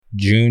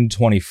June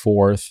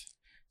 24th,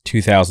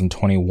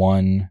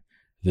 2021,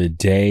 the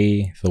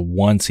day the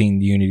One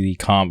Scene Unity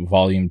Comp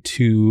Volume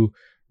 2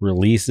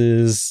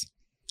 releases.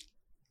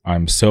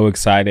 I'm so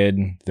excited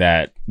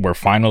that we're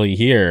finally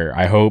here.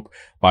 I hope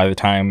by the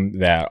time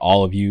that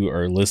all of you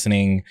are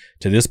listening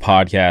to this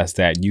podcast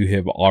that you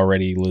have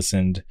already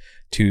listened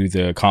to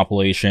the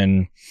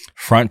compilation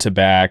front to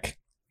back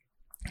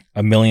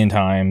a million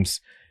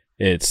times.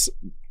 It's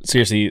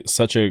seriously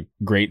such a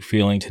great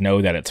feeling to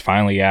know that it's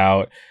finally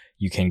out.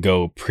 You can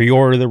go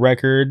pre-order the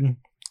record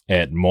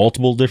at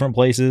multiple different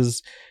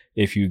places.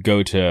 If you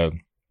go to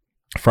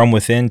From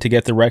Within to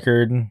get the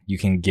record, you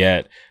can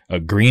get a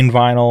green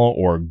vinyl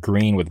or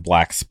green with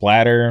black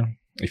splatter.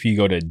 If you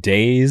go to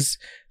Days,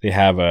 they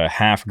have a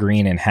half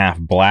green and half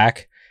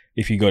black.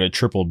 If you go to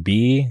Triple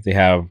B, they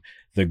have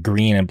the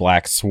green and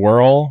black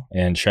swirl.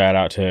 And shout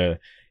out to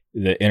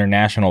the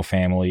international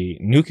family,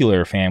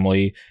 Nuclear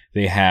Family,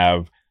 they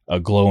have a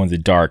glow in the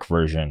dark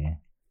version.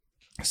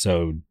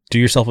 So do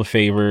yourself a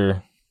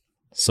favor,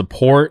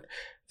 support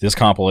this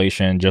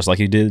compilation just like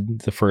you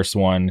did the first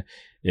one.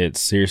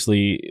 It's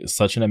seriously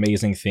such an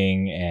amazing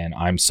thing, and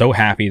I'm so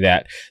happy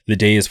that the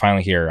day is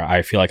finally here.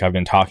 I feel like I've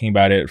been talking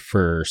about it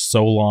for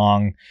so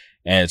long,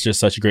 and it's just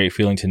such a great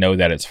feeling to know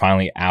that it's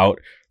finally out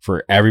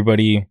for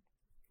everybody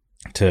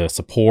to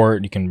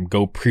support. You can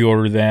go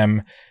pre-order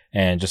them,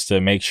 and just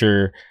to make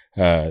sure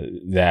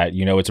that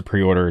you know it's a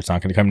pre-order, it's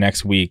not going to come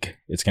next week.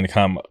 It's going to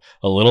come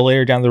a little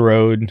later down the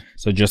road,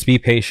 so just be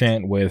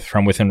patient with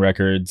From Within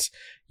Records.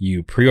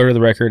 You pre-order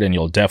the record and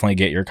you'll definitely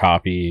get your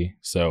copy.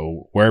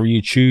 So wherever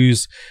you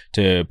choose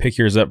to pick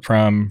yours up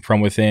from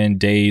Within,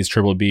 Days,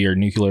 Triple B, or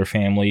Nuclear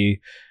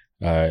Family,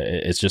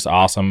 it's just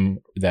awesome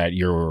that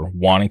you're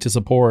wanting to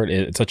support.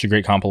 It's such a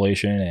great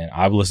compilation, and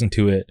I've listened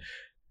to it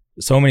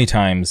so many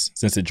times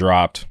since it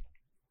dropped,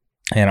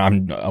 and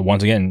I'm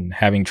once again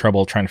having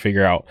trouble trying to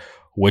figure out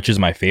which is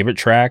my favorite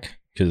track,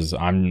 because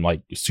I'm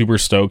like super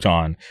stoked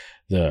on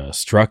the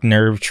Struck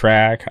Nerve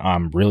track.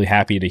 I'm really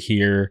happy to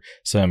hear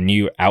some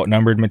new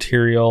Outnumbered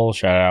material.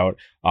 Shout out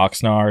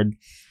Oxnard.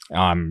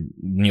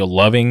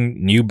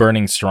 Loving new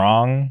Burning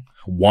Strong,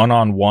 One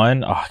on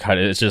One. Oh god,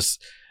 it's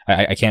just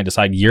I can't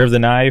decide. Year of the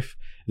Knife,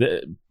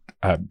 the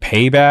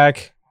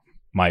Payback.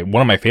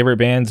 One of my favorite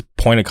bands,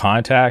 Point of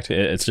Contact.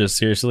 It's just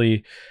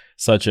seriously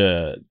such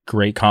a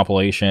great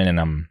compilation, and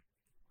I'm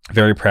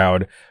very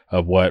proud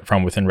of what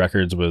From Within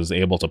Records was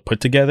able to put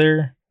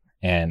together.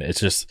 And it's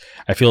just,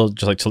 I feel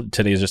just like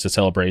today is just a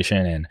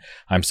celebration, and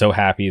I'm so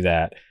happy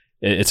that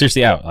it's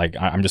seriously out. Like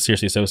I'm just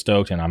seriously so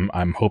stoked, and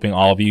I'm hoping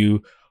all of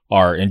you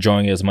are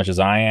enjoying it as much as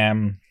I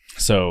am.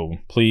 So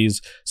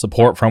please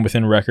support From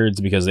Within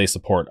Records because they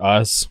support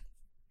us.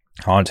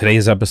 On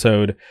today's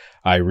episode,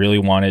 I really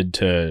wanted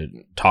to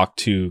talk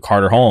to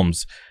Carter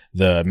Holmes,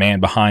 the man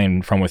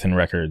behind From Within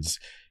Records.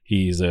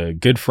 He's a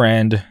good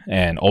friend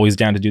and always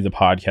down to do the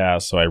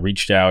podcast. So I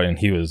reached out and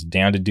he was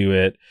down to do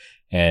it.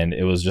 And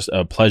it was just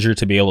a pleasure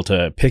to be able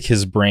to pick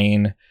his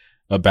brain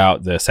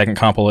about the second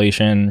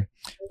compilation,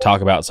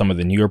 talk about some of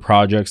the newer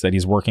projects that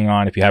he's working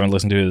on. If you haven't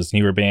listened to his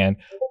newer band,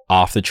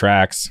 Off the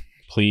Tracks,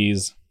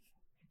 please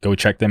go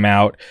check them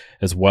out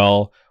as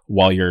well.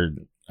 While you're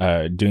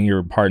doing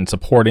your part in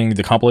supporting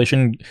the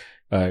compilation,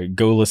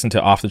 go listen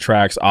to Off the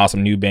Tracks,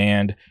 awesome new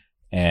band.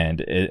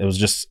 And it was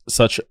just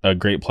such a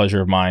great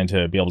pleasure of mine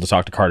to be able to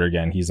talk to Carter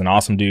again. He's an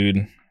awesome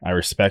dude. I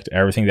respect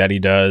everything that he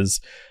does,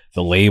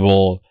 the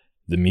label,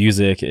 the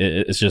music.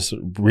 It's just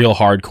real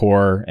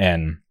hardcore,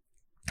 and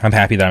I'm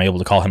happy that I'm able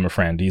to call him a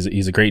friend.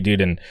 He's a great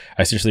dude, and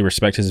I seriously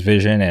respect his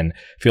vision and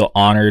feel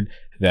honored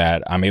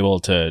that I'm able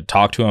to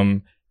talk to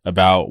him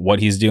about what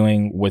he's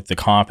doing with the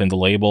comp and the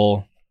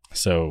label.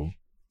 So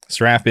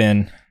strap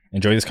in,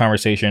 enjoy this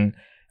conversation,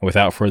 and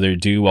without further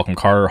ado, welcome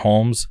Carter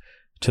Holmes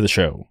to the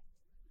show.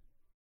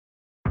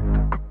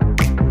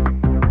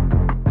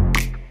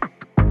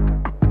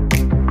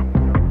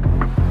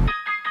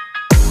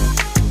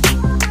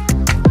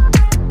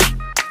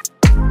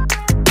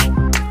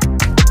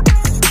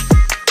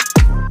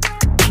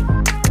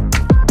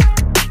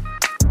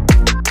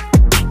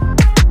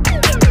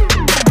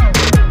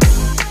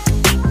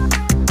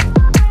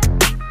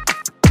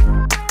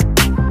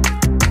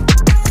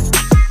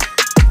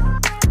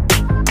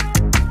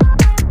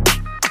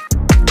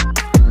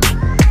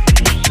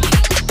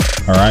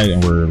 All right,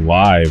 and we're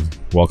live.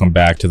 Welcome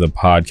back to the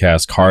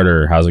podcast.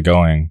 Carter, how's it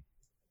going?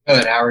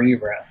 Good. How are you,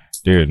 bro?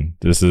 Dude,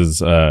 this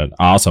is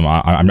awesome.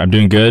 I'm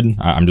doing good.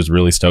 I'm just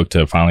really stoked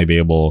to finally be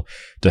able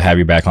to have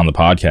you back on the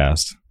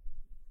podcast.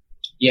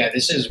 Yeah,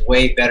 this is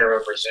way better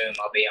over Zoom,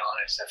 I'll be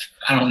honest.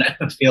 I don't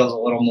know. It feels a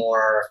little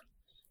more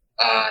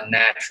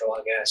natural,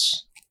 I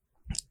guess.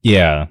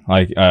 Yeah,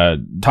 like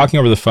talking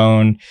over the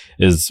phone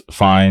is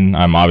fine.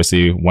 I'm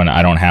obviously, when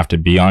I don't have to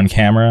be on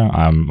camera,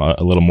 I'm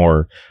a little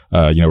more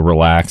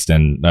relaxed,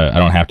 and I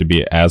don't have to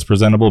be as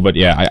presentable. But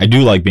yeah, I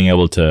do like being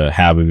able to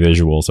have a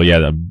visual. So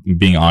yeah,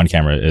 being on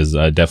camera is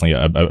definitely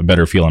a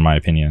better feel in my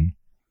opinion.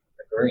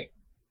 Agree.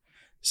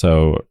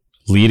 So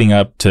leading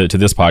up to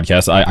this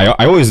podcast,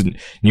 I always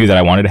knew that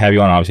I wanted to have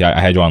you on. Obviously, I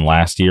had you on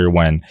last year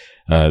when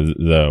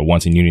the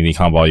Once in Unity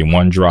Comp Volume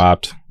 1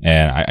 dropped,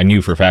 and I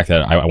knew for a fact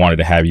that I wanted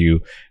to have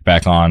you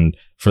back on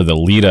for the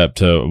lead up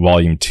to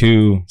Volume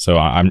 2. So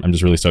I'm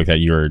just really stoked that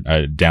you're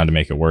down to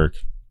make it work.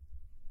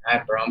 All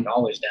right, bro. I'm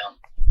always down.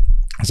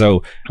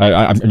 So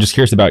I'm just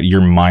curious about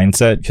your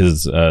mindset,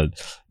 because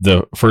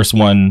the first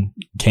one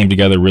came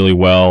together really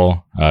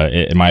well.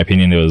 In my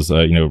opinion, it was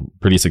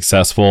pretty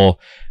successful.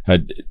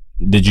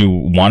 Did you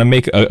want to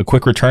make a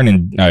quick return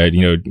and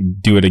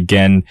do it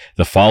again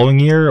the following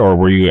year, or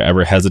were you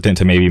ever hesitant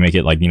to maybe make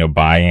it like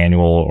biannual,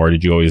 or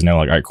did you always know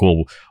like, all right,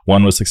 cool,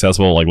 one was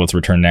successful, like let's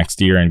return next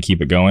year and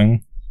keep it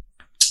going?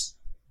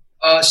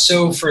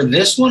 So for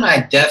this one, I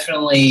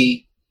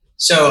definitely.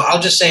 So I'll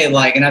just say,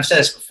 like, and I've said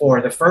this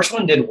before, the first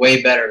one did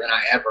way better than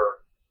I ever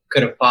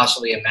could have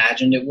possibly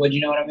imagined it would.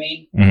 You know what I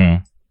mean?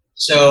 Mm-hmm.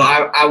 So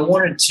I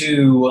wanted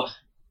to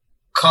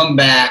come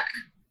back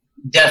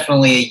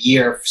definitely a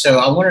year. So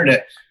I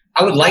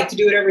would like to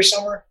do it every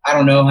summer. I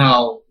don't know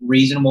how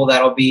reasonable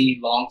that'll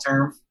be long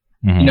term,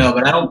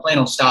 but I don't plan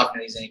on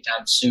stopping these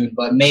anytime soon.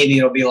 But maybe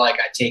it'll be like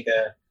I take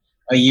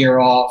a year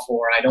off,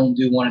 or I don't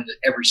do one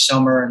every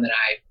summer, and then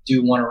I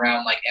do one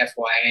around like FYA,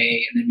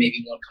 and then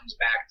maybe one comes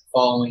back the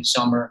following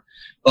summer.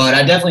 But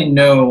I definitely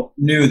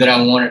knew that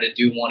I wanted to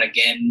do one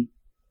again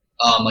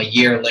a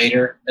year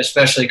later,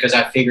 especially because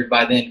I figured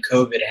by then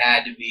COVID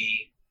had to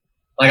be,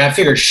 like, I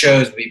figured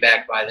shows would be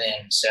back by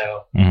then.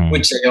 So,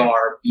 which they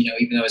are,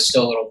 even though it's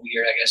still a little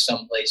weird, I guess,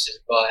 some places.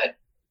 But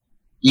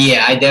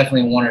yeah, I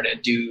definitely wanted to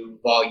do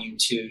Volume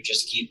 2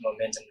 just to keep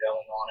momentum going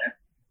on it.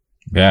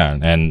 Yeah,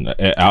 and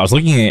I was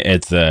looking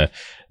at the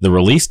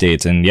release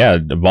dates, and yeah,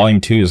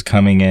 Volume 2 is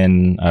coming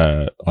in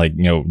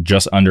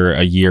just under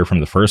a year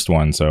from the first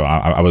one. So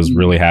I was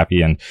really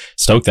happy and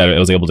stoked that it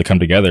was able to come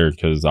together,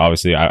 because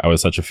obviously I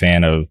was such a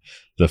fan of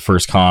the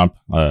first comp.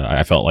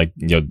 I felt like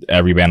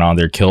every band on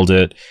there killed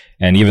it,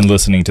 and even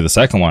listening to the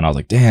second one, I was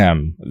like,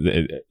 damn,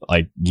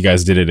 like you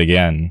guys did it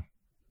again.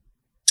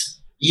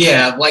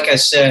 Yeah, like I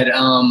said,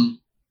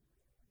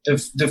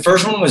 the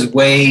first one was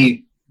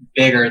way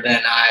bigger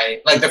than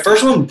the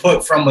first one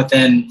put From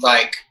Within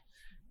like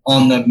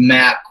on the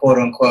map, quote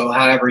unquote,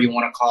 however you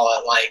want to call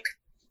it.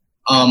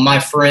 Like my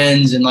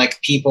friends and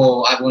like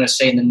people I want to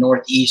say in the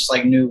Northeast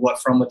like knew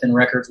what From Within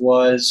Records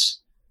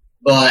was,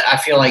 but I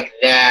feel like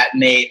that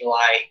made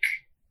like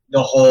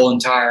the whole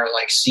entire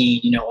like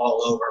scene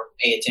all over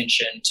pay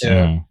attention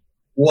to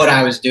what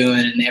I was doing,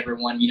 and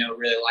everyone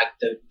really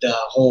liked the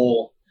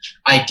whole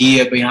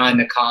idea behind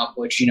the comp,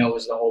 which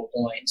was the whole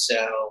point.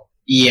 So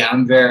yeah,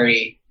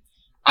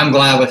 I'm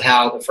glad with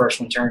how the first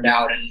one turned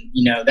out.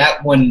 And,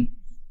 that one,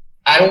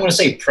 I don't want to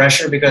say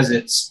pressure because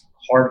it's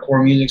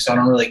hardcore music, so I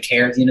don't really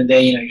care at the end of the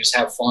day, you just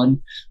have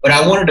fun. But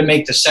I wanted to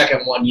make the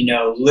second one,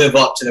 live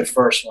up to the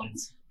first one.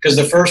 Because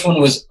the first one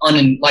was,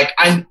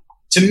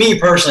 to me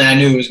personally, I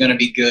knew it was going to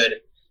be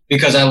good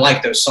because I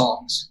like those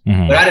songs.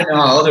 But I didn't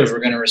know how others were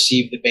going to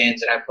receive the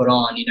bands that I put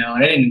on,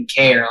 and I didn't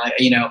care.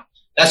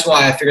 That's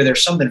why I figured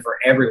there's something for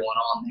everyone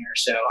on there.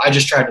 So I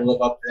just tried to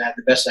live up to that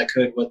the best I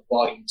could with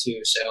Volume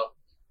 2. So.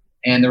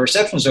 And the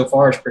reception so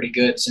far is pretty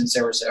good since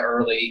there was an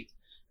early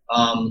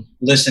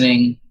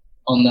listening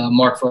on the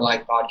Mark for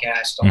Life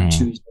podcast on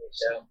Tuesday.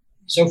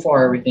 So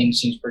far, everything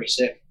seems pretty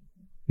sick.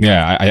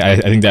 Yeah, I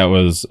think that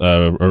was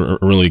a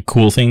really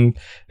cool thing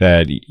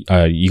that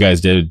you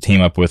guys did,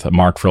 team up with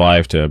Mark for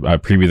Life to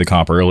preview the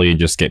comp early and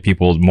just get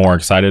people more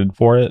excited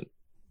for it.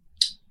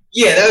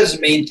 Yeah, that was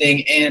the main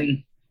thing.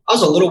 And I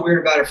was a little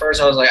weird about it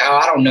first. I was like, oh,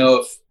 I don't know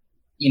if,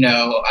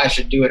 I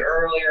should do it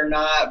early or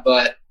not.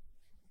 But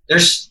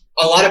there's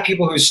a lot of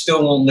people who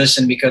still won't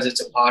listen because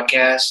it's a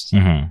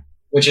podcast,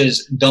 which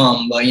is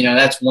dumb, but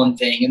that's one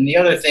thing. And the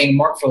other thing,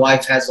 Mark for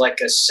Life has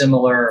like a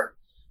similar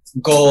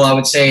goal, I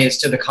would say, is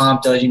to the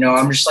comp does.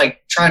 I'm just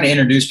like trying to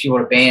introduce people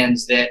to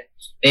bands that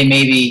they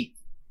maybe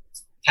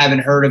haven't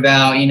heard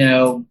about,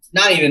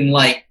 not even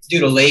like due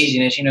to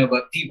laziness,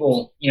 but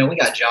people, we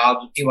got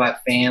jobs, people have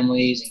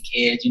families and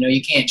kids,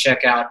 you can't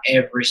check out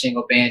every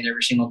single band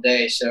every single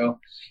day. So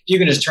you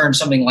can just turn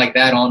something like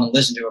that on and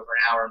listen to it for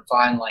an hour and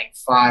find like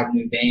 5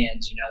 new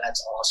bands,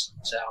 that's awesome.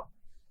 So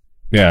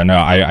yeah, no,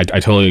 I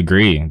totally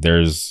agree.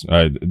 There's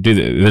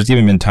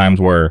even been times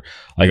where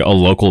like a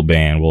local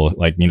band will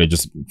like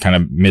just kind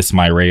of miss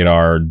my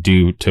radar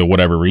due to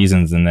whatever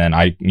reasons, and then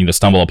I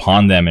stumble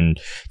upon them and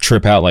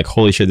trip out like,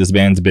 holy shit, this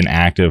band's been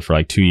active for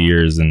like 2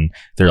 years and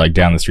they're like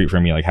down the street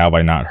from me. Like, how have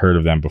I not heard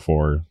of them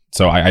before?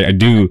 So I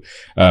do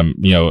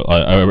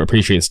I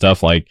appreciate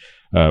stuff like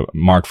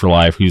Mark for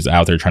Life, who's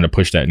out there trying to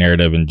push that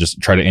narrative and just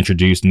try to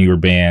introduce newer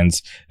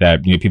bands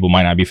that people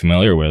might not be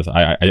familiar with.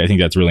 I think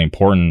that's really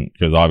important,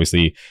 because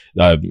obviously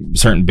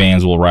certain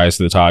bands will rise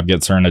to the top,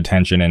 get certain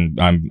attention,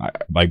 and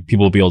like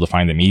people will be able to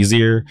find them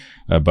easier.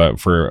 But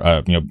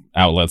for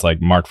outlets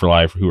like Mark for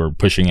Life, who are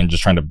pushing and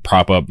just trying to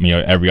prop up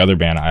every other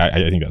band,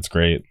 I think that's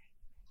great.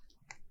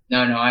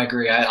 No, I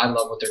agree. I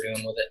love what they're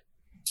doing with it.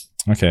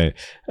 Okay.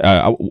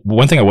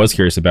 One thing I was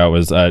curious about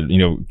was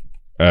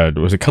it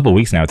was a couple of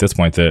weeks now at this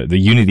point, the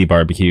Unity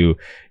barbecue,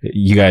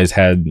 you guys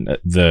had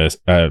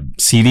the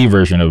CD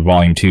version of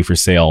Volume 2 for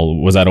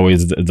sale. Was that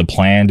always the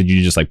plan? Did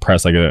you just like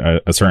press like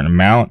a certain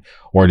amount,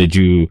 or did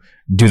you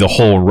do the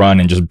whole run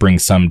and just bring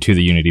some to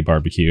the Unity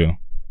barbecue?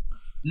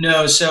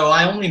 No, so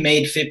I only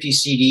made 50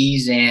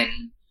 CDs, and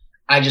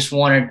I just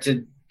wanted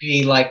to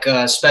be like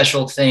a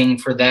special thing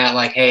for that.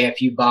 Like, hey,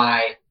 if you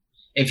buy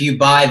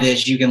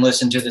this, you can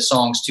listen to the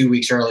songs 2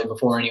 weeks early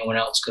before anyone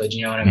else could.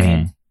 You know what I mean?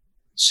 Mm-hmm.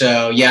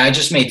 So yeah, I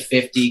just made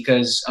 50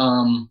 because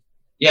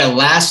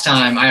last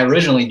time I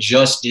originally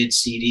just did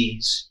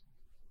CDs,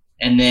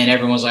 and then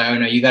everyone was like, oh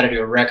no, you got to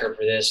do a record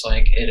for this.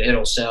 Like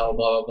it'll sell,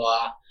 blah blah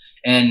blah.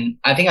 And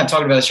I think I've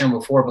talked about this here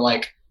before, but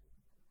like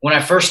when I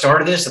first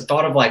started this, the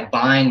thought of like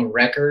buying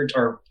records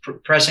or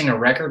pressing a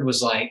record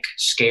was like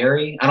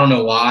scary. I don't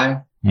know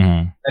why.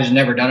 Mm-hmm. I've just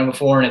never done it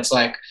before, and it's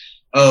like,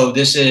 oh,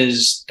 this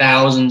is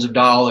thousands of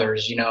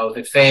dollars. You know, if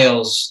it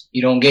fails,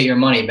 you don't get your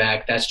money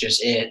back. That's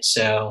just it.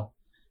 So,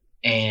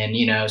 and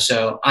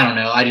so I don't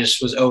know. I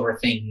just was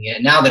overthinking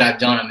it. Now that I've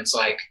done them, it's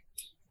like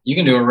you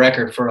can do a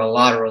record for a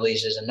lot of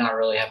releases and not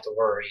really have to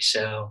worry.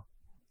 So,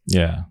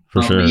 yeah,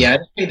 for sure. Yeah,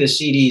 I did the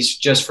CDs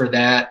just for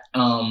that.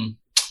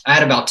 I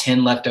had about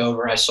 10 left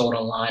over. I sold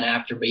online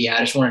after, but yeah, I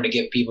just wanted to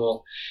give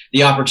people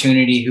the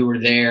opportunity who were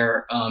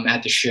there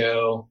at the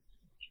show.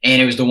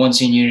 And it was the One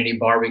Scene Unity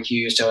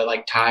barbecue, so it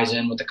like ties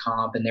in with the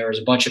comp. And there was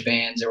a bunch of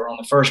bands that were on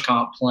the first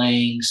comp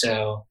playing,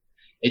 so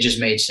it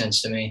just made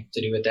sense to me to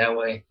do it that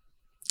way.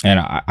 And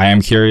I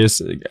am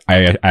curious.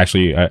 I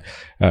actually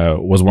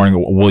was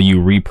wondering, will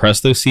you repress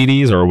those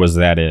CDs, or was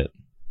that it?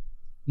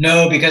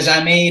 No, because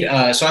I made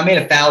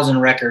 1,000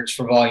 records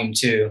for Volume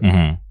 2.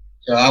 Mm-hmm.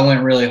 So I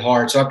went really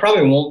hard. So I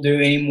probably won't do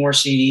any more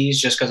CDs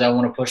just because I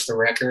want to push the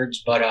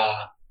records. But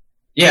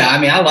yeah, I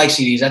mean, I like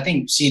CDs. I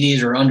think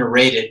CDs are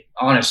underrated,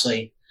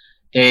 honestly.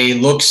 They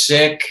look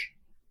sick.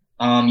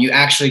 You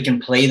actually can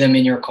play them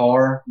in your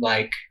car.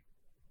 Like,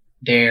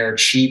 they're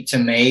cheap to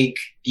make.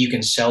 You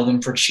can sell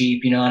them for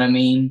cheap. You know what I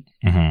mean?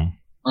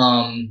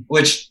 Mm-hmm.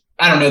 Which,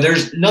 I don't know.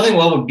 There's nothing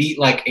well would beat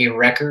like a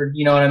record.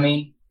 You know what I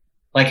mean?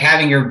 Like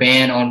having your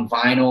band on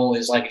vinyl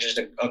is like just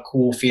a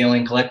cool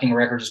feeling. Collecting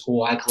records is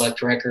cool. I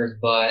collect records,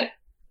 but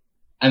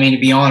I mean, to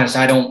be honest,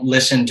 I don't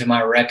listen to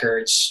my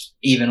records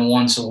even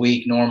once a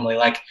week normally.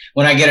 Like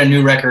when I get a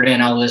new record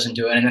in, I'll listen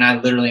to it, and then I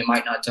literally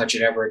might not touch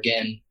it ever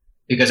again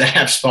because I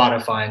have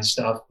Spotify and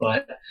stuff.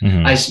 But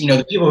mm-hmm.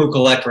 The people who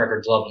collect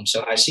records love them,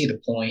 so I see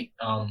the point.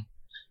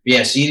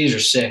 Yeah, CDs are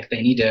sick.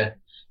 They need to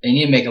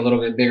make a little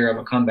bit bigger of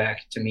a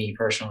comeback to me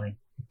personally.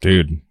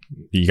 Dude,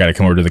 you got to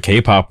come over to the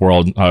K-pop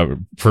world.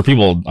 For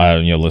people,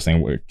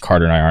 listening,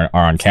 Carter and I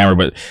are on camera,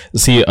 but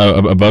see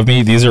above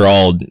me, these are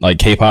all like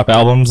K-pop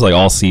albums, like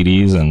all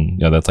CDs, and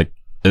that's like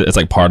it's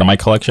like part of my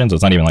collection. So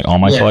it's not even like all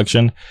my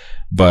collection,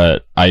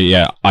 but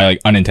I like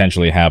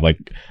unintentionally have like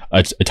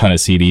a ton of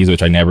CDs,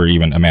 which I never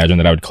even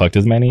imagined that I would collect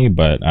as many.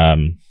 But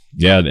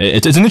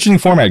it's an interesting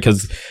format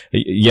because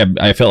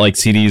I felt like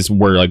CDs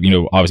were like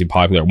obviously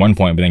popular at one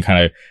point, but then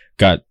kind of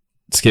got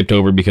skipped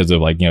over because of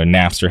like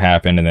Napster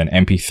happened, and then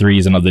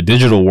MP3s and the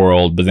digital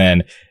world, but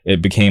then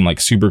it became like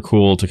super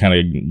cool to kind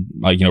of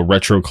like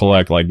retro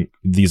collect like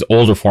these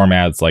older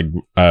formats like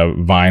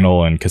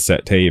vinyl and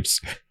cassette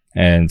tapes,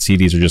 and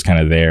CDs are just kind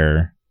of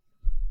there.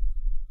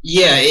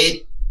 Yeah,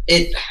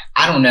 it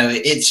I don't know,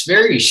 it's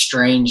very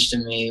strange to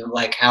me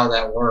like how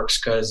that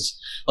works, because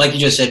like you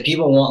just said,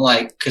 people want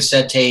like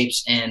cassette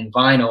tapes and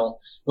vinyl,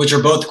 which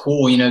are both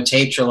cool.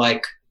 Tapes are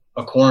like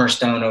a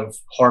cornerstone of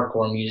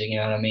hardcore music, you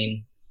know what I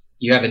mean?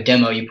 You have a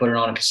demo, you put it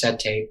on a cassette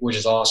tape, which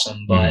is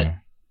awesome. But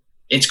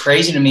It's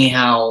crazy to me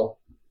how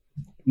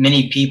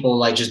many people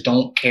like just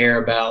don't care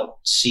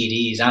about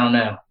CDs. I don't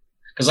know.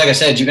 Because like I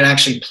said, you can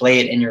actually play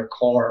it in your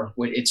car.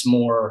 It's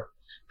more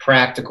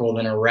practical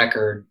than a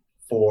record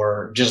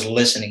for just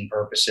listening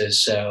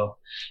purposes. So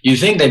you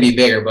think they'd be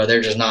bigger, but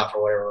they're just not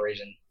for whatever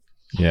reason.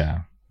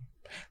 Yeah.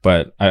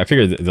 But I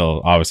figure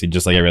they'll obviously,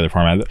 just like every other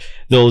format,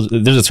 there's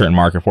a certain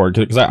market for it.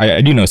 Because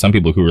I do know some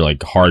people who are like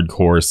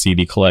hardcore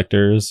CD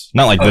collectors.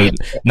 Not like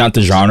not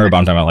the genre, but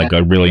I'm talking about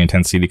like really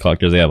intense CD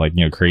collectors. They have like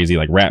crazy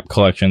like rap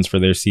collections for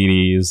their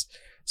CDs.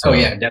 So,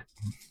 yeah,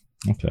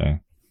 definitely.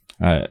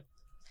 Okay.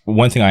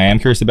 One thing I am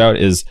curious about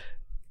is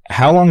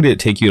how long did it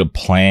take you to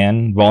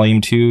plan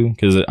Volume 2?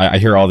 Because I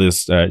hear all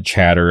this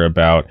chatter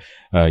about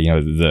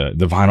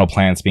the vinyl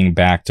plants being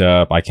backed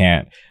up. I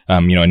can't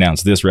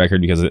announce this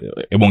record because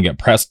it won't get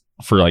pressed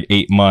for like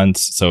 8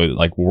 months. So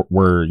like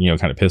we're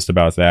kind of pissed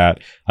about that.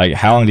 Like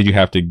how long did you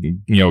have to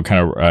kind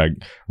of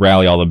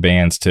rally all the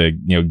bands to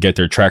get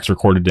their tracks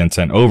recorded and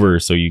sent over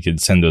so you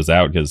could send those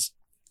out? Because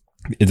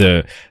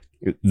the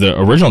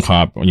original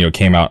comp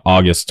came out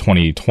August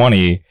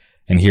 2020,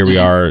 and here we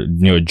are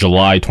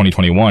July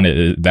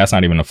 2021. That's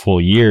not even a full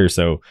year.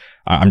 So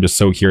I'm just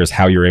so curious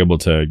how you're able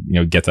to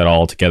get that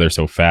all together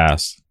so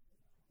fast.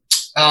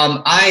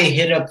 I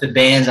hit up the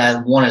bands. I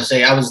want to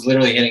say I was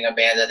literally hitting up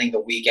bands I think the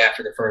week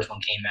after the first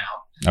one came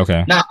out.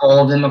 Okay. Not all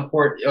of them, of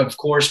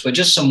course, but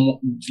just some,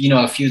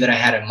 a few that I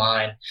had in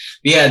mind.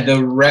 But yeah,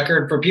 the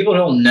record, for people who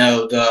don't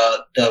know,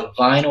 the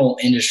vinyl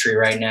industry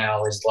right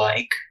now is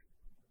like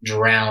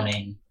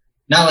drowning.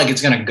 Not like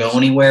it's going to go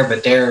anywhere,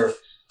 but they're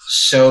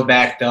so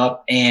backed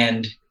up.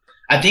 And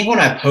I think when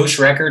I post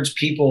records,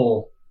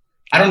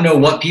 I don't know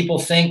what people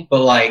think,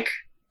 but like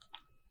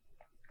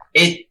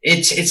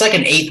it's like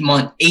an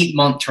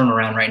 8-month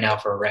turnaround right now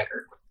for a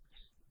record.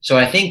 So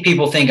I think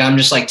people think I'm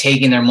just like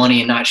taking their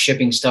money and not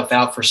shipping stuff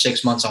out for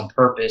 6 months on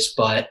purpose.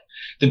 But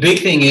the big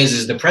thing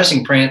is the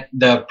pressing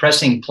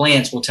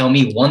plants will tell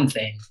me one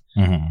thing.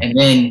 Mm-hmm. And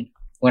then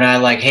when I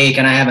like, hey,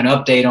 can I have an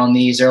update on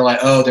these? They're like,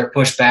 oh, they're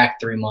pushed back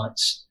 3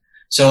 months.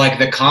 So like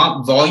the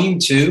comp volume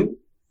 2,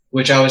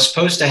 which I was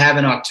supposed to have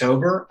in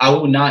October, I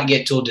will not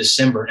get till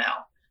December now.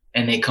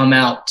 And they come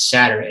out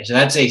Saturday. So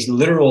that's a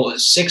literal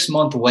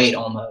 6-month wait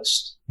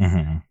almost,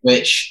 mm-hmm.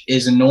 which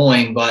is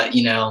annoying, but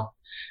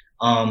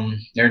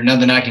there's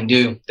nothing I can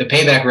do. The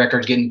Payback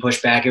record's getting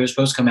pushed back. It was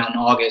supposed to come out in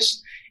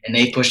August, and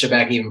they pushed it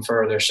back even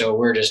further. So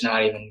we're just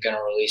not even going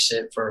to release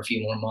it for a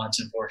few more months,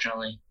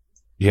 unfortunately.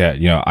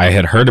 Yeah, I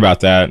had heard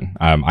about that.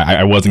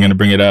 I wasn't going to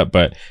bring it up,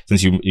 but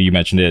since you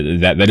mentioned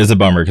it, that is a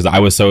bummer, because I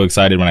was so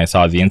excited when I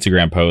saw the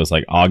Instagram post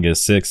like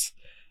August 6th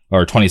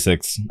or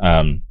 26th.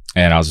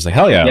 And I was just like,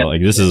 hell yeah,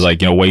 like this is like,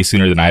 way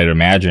sooner than I had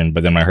imagined.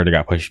 But then when I heard it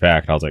got pushed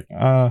back, I was like,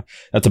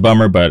 that's a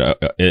bummer, but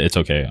it's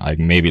okay. Like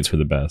maybe it's for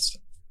the best.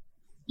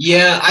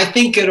 Yeah, I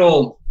think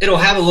it'll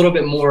have a little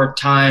bit more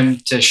time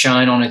to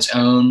shine on its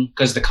own,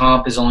 because the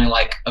comp is only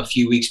like a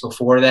few weeks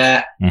before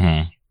that.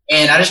 Mm-hmm.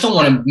 And I just don't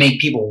want to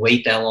make people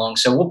wait that long.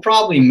 So we'll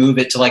probably move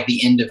it to like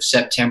the end of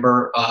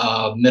September,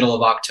 middle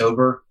of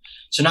October.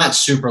 So not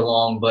super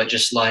long, but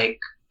just like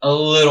a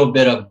little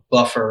bit of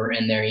buffer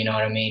in there. You know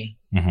what I mean?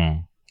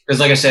 Mm-hmm. Because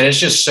like I said, it's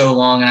just so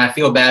long, and I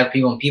feel bad for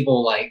people. And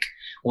people like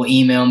will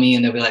email me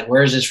and they'll be like,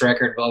 "Where's this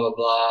record?" Blah blah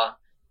blah.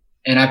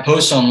 And I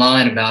post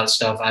online about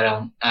stuff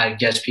I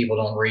guess people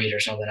don't read or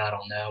something. I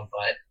don't know,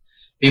 but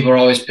people are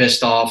always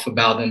pissed off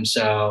about them.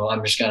 So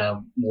I'm just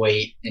gonna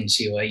wait and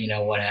see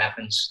what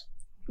happens.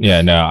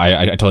 Yeah, no,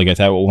 I totally get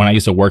that. When I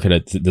used to work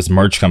at this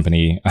merch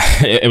company,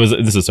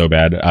 this is so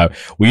bad.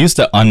 We used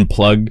to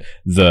unplug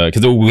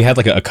because we had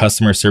like a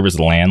customer service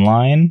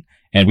landline,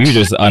 and we would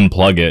just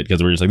unplug it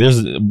because we're just like,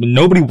 there's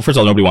nobody. First of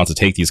all, nobody wants to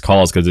take these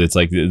calls because it's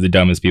like the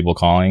dumbest people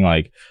calling,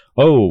 like,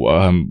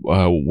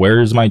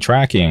 where's my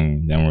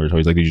tracking? Then we're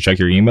always like, did you check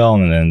your email?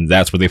 And then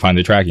that's where they find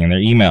the tracking in their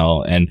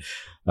email. And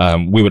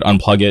we would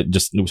unplug it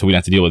just so we didn't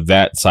have to deal with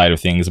that side of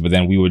things. But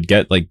then we would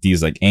get like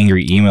these like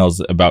angry emails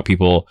about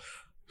people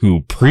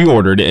who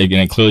pre-ordered it,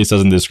 and it clearly says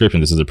in the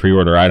description, this is a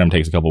pre-order item,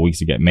 takes a couple of weeks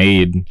to get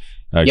made,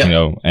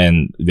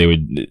 and they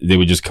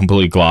would just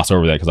completely gloss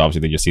over that because obviously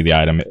they just see the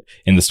item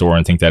in the store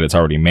and think that it's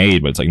already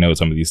made. But it's like, no,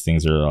 some of these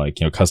things are like,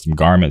 custom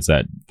garments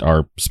that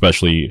are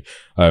specially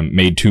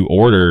made to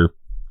order.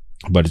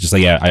 But it's just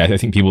like, I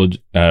think people,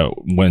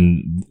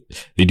 when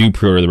they do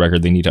pre-order the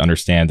record, they need to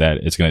understand that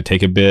it's going to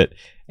take a bit.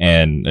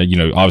 And,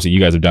 obviously you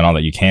guys have done all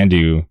that you can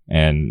do,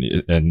 and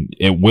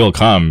it will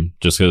come,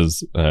 just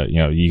because,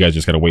 you guys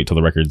just got to wait till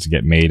the records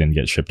get made and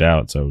get shipped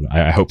out. So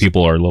I hope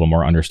people are a little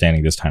more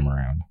understanding this time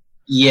around.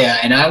 Yeah.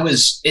 And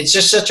it's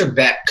just such a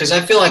bet, because I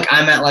feel like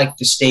I'm at like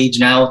the stage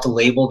now with the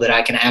label that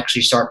I can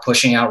actually start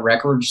pushing out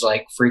records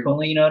like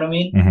frequently. You know what I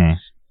mean? Mm-hmm.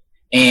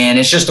 And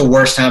it's just the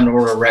worst time to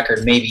order a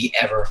record maybe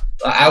ever.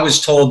 I was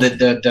told that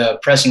the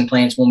pressing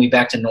plants won't be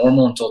back to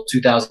normal until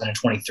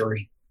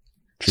 2023.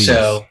 Jeez.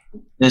 So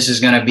this is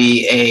going to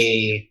be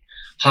a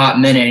hot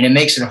minute, and it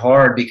makes it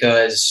hard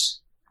because,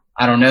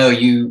 I don't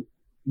know,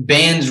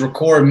 bands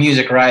record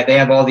music, right? They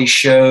have all these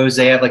shows.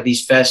 They have like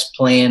these fests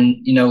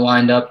playing,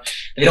 lined up.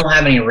 They don't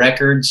have any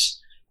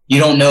records. You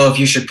don't know if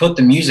you should put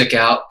the music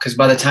out, because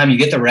by the time you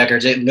get the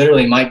records, it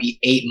literally might be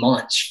 8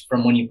 months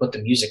from when you put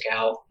the music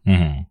out.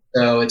 Mm-hmm.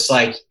 So it's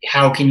like,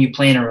 how can you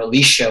plan a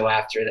release show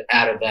out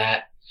of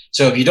that?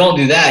 So if you don't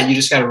do that, you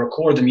just got to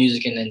record the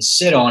music and then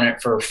sit on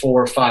it for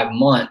 4 or 5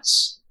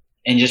 months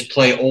and just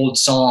play old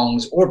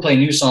songs or play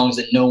new songs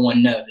that no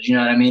one knows. You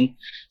know what I mean?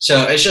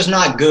 So it's just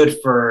not good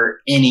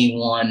for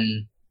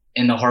anyone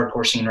in the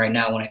hardcore scene right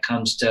now when it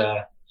comes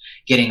to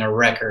getting a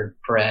record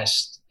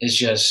pressed. It's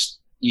just,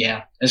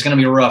 it's going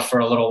to be rough for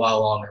a little while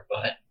longer.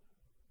 But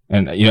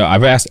and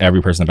I've asked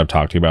every person that I've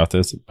talked to about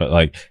this,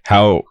 but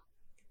how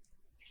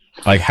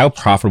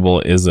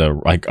profitable is a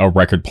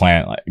record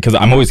plant? Because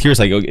I'm always curious,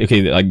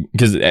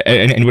 because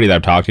anybody that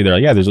I've talked to, they're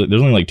like, yeah, there's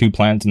only like 2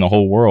 plants in the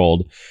whole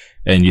world.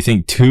 And you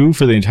think 2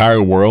 for the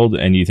entire world,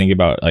 and you think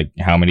about like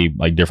how many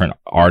like different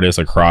artists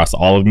across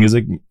all of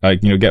music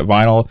get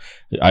vinyl.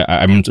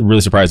 I'm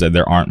really surprised that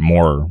there aren't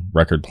more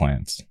record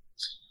plants.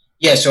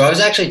 Yeah, so I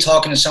was actually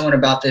talking to someone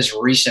about this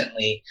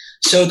recently.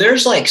 So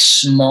there's like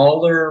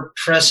smaller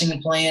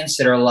pressing plants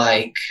that are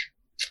like,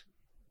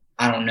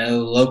 I don't know,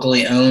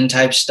 locally owned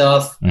type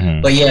stuff.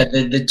 Mm-hmm. But yeah,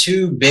 the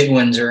 2 big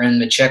ones are in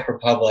the Czech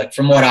Republic,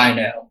 from what I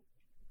know.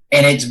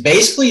 And it's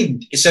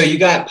basically, so you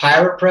got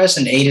Pirate Press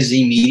and A to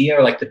Z Media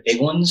are like the big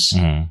ones.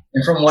 Mm-hmm.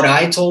 And from what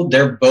I told,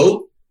 they're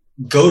both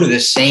go to the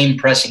same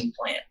pressing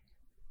plant.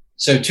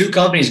 So two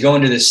companies go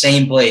into the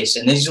same place,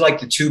 and these are like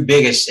the two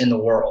biggest in the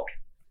world.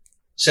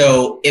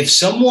 So if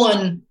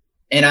someone,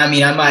 and I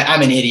mean, I'm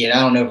an idiot, I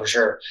don't know for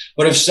sure,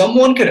 but if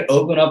someone could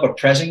open up a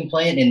pressing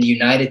plant in the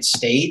United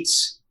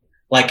States,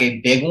 like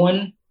a big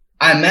one,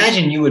 I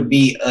imagine you would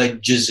be a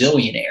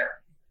gazillionaire.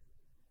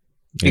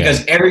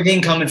 Because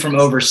everything coming from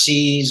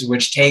overseas,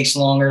 which takes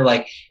longer,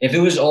 like if it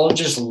was all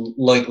just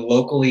like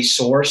locally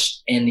sourced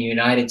in the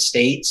United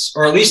States,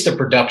 or at least the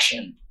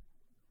production,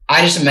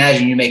 I just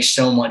imagine you make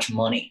so much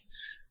money.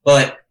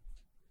 But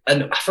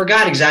I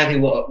forgot exactly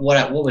what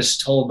was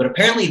told, but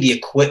apparently the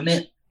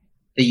equipment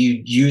that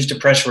you use to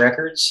press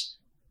records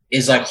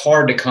is like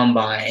hard to come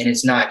by, and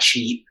it's not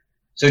cheap.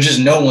 So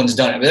just no one's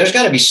done it. But there's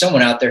got to be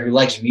someone out there who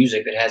likes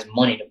music that has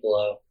money to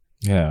blow.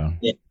 Yeah.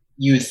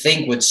 You would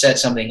think would set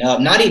something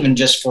up, not even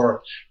just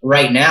for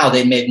right now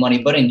they make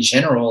money, but in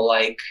general,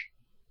 like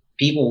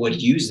people would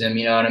use them,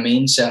 you know what I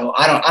mean? So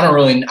I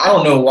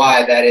don't know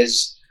why that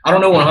is. I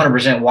don't know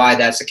 100% why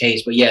that's the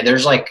case, but yeah,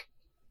 there's like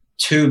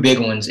two big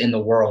ones in the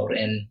world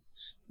and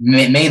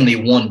mainly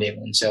one big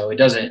one. So I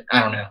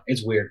don't know.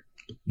 It's weird.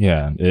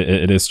 Yeah,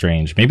 it is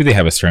strange. Maybe they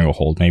have a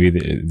stranglehold. Maybe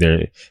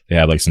they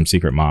have like some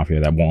secret mafia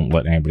that won't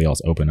let anybody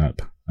else open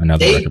up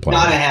another record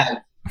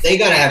player. They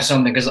gotta have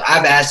something, because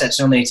I've asked that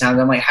so many times.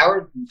 I'm like,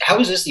 how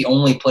is this the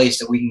only place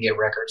that we can get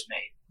records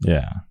made?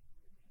 Yeah.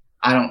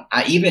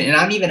 I've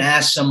even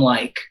asked some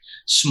like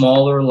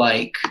smaller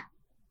like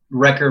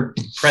record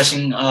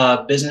pressing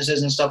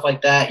businesses and stuff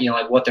like that, you know,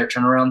 like what their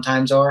turnaround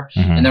times are,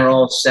 and they're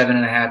all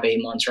 7.5,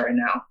 8 months right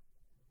now.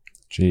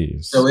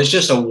 Jeez. So it's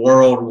just a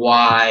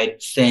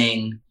worldwide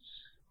thing.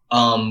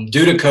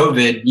 Due to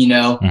COVID, you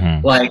know,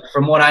 like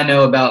from what I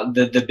know about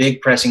the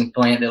big pressing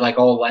plant that like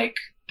all like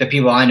the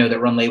people I know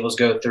that run labels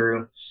go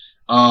through,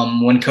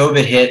 when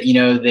COVID hit, you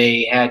know,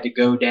 they had to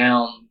go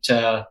down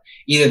to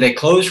either they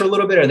closed for a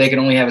little bit or they could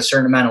only have a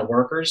certain amount of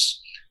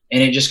workers.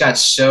 And it just got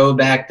so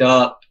backed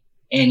up,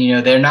 and, you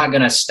know, they're not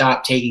going to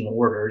stop taking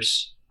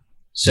orders.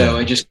 So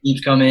it just keeps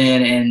coming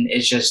in, and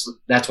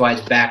that's why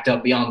it's backed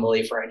up beyond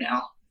belief right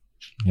now.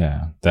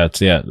 Yeah,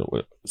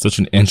 such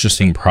an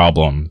interesting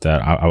problem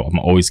that I'm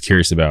always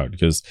curious about,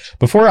 because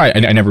before I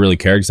never really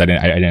cared, because I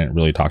didn't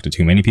really talk to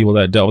too many people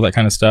that dealt with that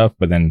kind of stuff.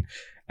 But then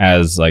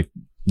as like,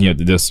 you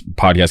know, this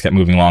podcast kept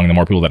moving along, the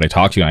more people that I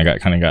talked to, and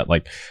I got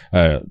like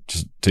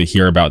just to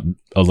hear about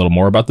a little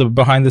more about the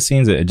behind the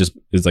scenes, it just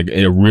is like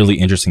a really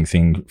interesting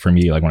thing for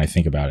me. Like when I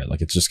think about it,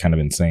 like it's just kind of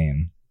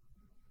insane.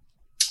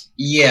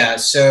 Yeah,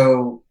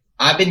 so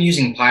I've been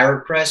using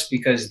Pirate Press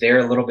because they're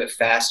a little bit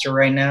faster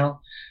right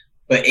now.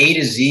 But A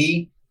to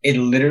Z, it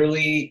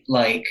literally,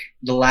 like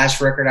the last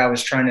record I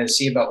was trying to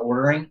see about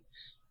ordering,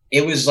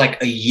 it was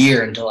like a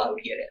year until I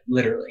would get it.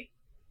 Literally,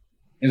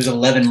 it was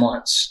 11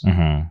 months,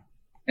 and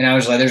I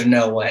was like, "There's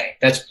no way.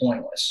 That's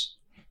pointless."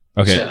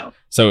 Okay,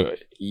 so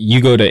you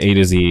go to A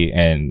to Z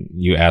and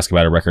you ask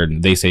about a record,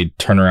 and they say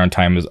turnaround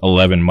time is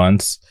 11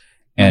 months,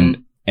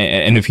 and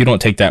if you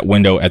don't take that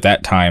window at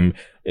that time,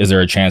 is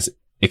there a chance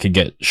it could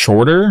get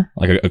shorter,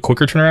 like a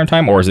quicker turnaround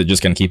time, or is it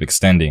just going to keep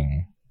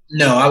extending?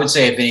 No, I would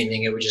say if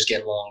anything, it would just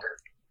get longer.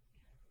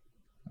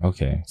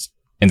 Okay.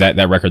 And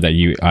that record that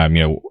you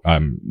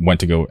went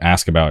to go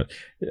ask about,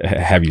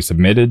 have you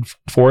submitted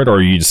for it, or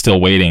are you still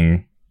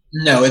waiting?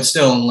 No, it's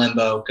still in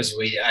limbo because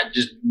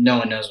no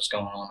one knows what's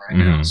going on right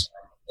now. So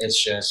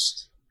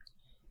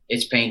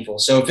it's painful.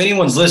 So if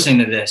anyone's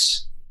listening to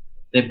this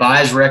that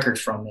buys records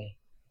from me,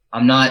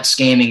 I'm not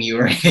scamming you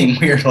or anything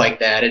weird like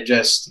that.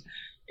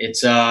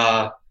 It's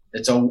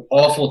an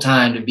awful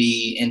time to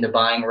be into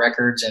buying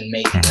records and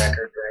making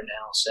records right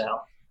now.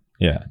 So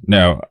yeah,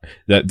 no,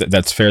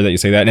 that's fair that you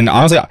say that. And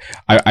honestly,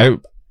 I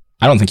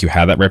don't think you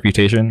have that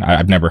reputation.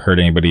 I've never heard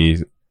anybody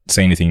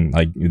say anything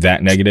like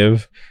that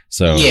negative.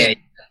 So yeah.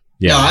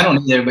 No, I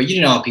don't either. But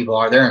you know how people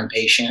are; they're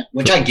impatient,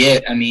 which I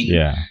get. I mean,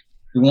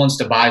 who wants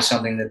to buy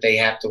something that they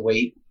have to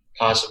wait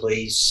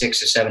possibly 6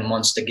 to 7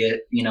 months to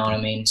get? You know what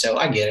I mean? So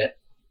I get it.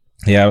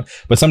 Yeah,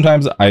 but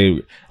sometimes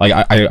I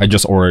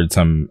just ordered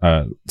some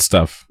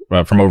stuff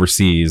from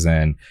overseas,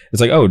 and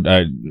it's like,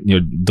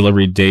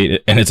 delivery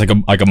date, and it's like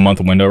a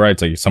month window, right?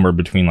 It's like somewhere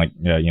between like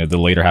the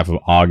later half of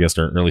August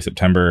or early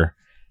September,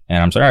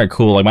 and I'm like, all right,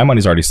 cool. Like my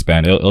money's already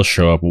spent. It'll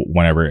show up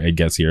whenever it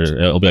gets here.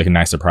 It'll be like a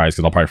nice surprise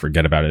because I'll probably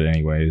forget about it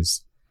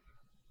anyways.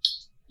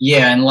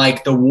 Yeah, and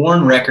like the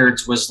Warren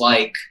records was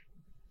like,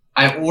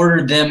 I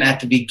ordered them at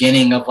the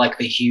beginning of like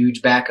the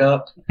huge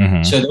backup.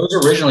 So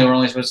those originally were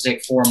only supposed to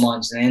take 4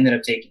 months, and they ended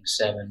up taking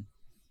 7.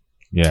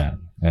 Yeah.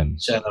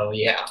 And so,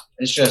 yeah,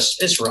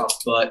 it's rough,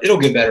 but it'll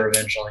get better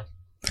eventually.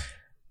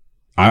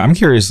 I'm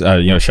curious,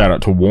 shout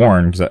out to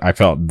Warren, because I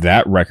felt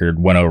that record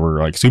went over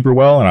like super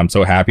well, and I'm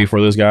so happy for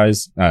those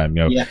guys.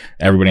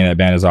 Everybody in that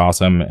band is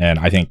awesome, and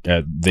I think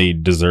they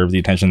deserve the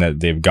attention that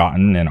they've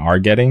gotten and are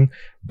getting.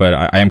 But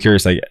I am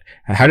curious, like,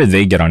 how did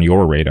they get on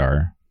your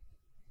radar?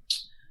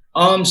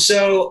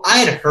 So I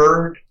had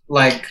heard,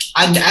 like,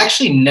 I'd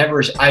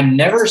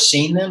never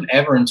seen them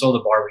ever until the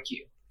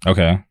barbecue.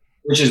 Okay.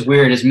 Which is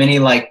weird. As many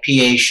like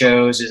PA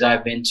shows as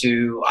I've been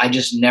to, I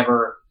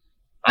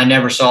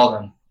never saw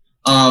them.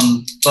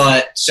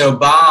 But so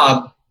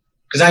Bob,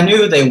 because I knew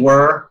who they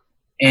were,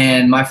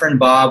 and my friend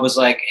Bob was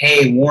like,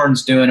 "Hey,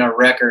 Warren's doing a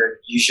record.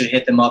 You should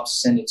hit them up to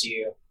send it to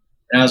you."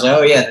 And I was like,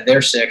 "Oh yeah,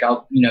 they're sick.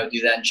 I'll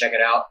do that and check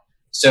it out."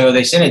 So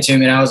they sent it to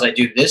me, and I was like,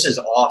 "Dude, this is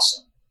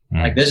awesome.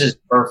 Like this is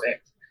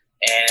perfect."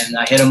 And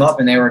I hit them up,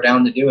 and they were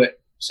down to do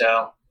it.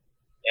 So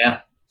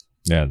yeah.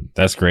 Yeah,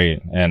 that's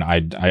great, and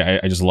I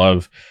just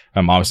love,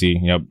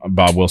 obviously,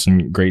 Bob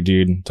Wilson, great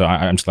dude. So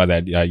I'm just glad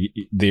that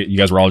you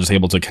guys were all just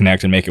able to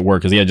connect and make it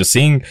work. Because yeah, just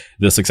seeing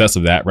the success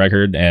of that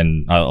record,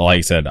 and like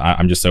I said,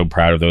 I'm just so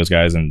proud of those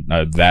guys and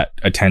that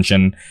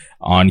attention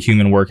on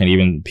human work, and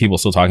even people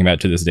still talking about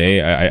it to this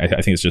day. I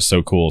think it's just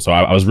so cool. So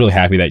I was really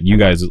happy that you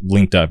guys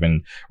linked up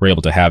and were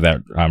able to have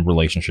that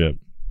relationship.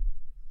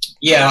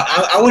 Yeah,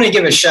 I want to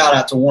give a shout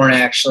out to Warren.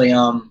 Actually,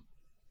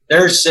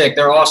 they're sick.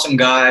 They're awesome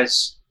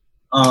guys.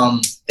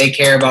 They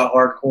care about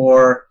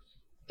hardcore.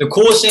 The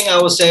coolest thing I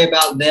will say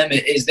about them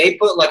is they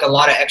put like a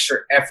lot of extra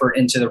effort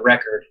into the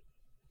record.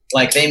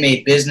 Like they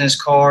made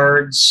business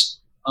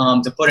cards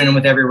to put in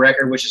with every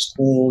record, which is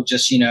cool.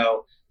 Just,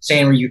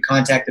 saying where you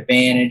contact the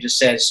band, and it just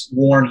says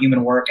Warren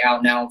Human Work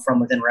out now from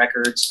Within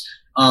Records.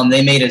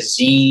 They made a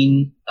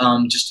zine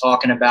just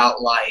talking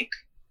about like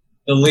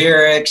the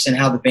lyrics and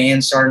how the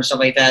band started and stuff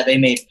like that. They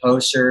made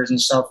posters and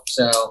stuff.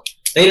 So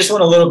they just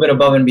went a little bit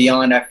above and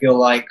beyond, I feel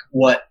like,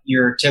 what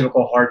your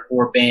typical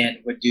hardcore band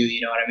would do, you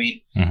know what I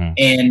mean? Mm-hmm.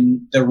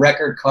 And the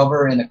record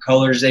cover and the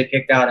colors they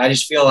picked out, I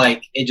just feel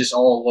like it just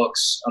all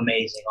looks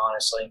amazing,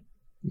 honestly.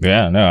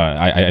 Yeah, no,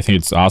 I think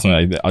it's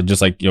awesome. I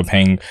just like,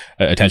 paying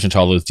attention to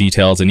all those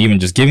details, and even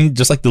just giving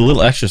just like the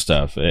little extra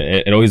stuff.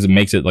 It always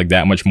makes it like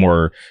that much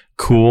more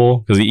cool.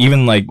 Because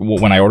even like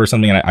when I order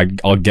something and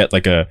I'll get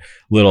like a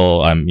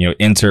little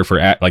insert for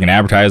like an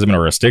advertisement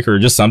or a sticker or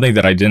just something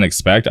that I didn't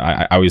expect.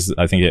 I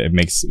think it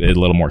makes it a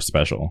little more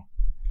special.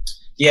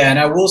 Yeah, and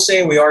I will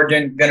say we are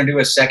going to do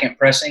a second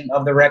pressing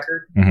of the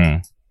record.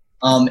 Mm-hmm.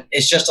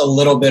 It's just a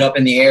little bit up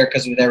in the air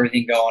because with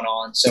everything going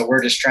on. So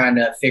we're just trying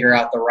to figure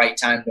out the right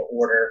time to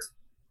order.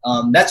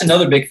 That's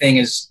another big thing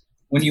is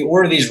when you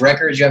order these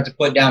records, you have to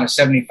put down a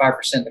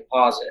 75%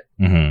 deposit.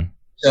 Mm-hmm.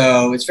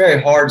 So it's very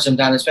hard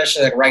sometimes,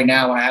 especially like right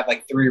now when I have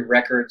like 3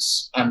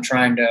 records I'm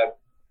trying to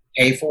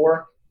pay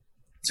for.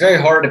 It's very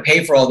hard to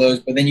pay for all those,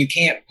 but then you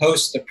can't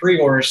post the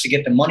pre-orders to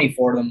get the money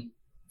for them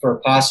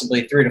for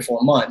possibly 3 to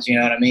 4 months. You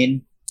know what I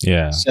mean?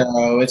 Yeah.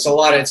 So it's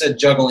a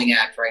juggling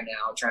act right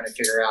now, trying to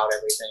figure out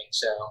everything.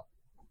 So.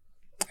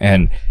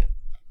 And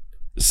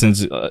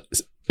since,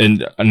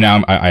 and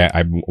now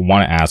I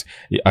want to ask,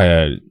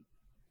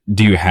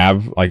 do you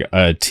have like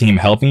a team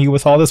helping you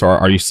with all this, or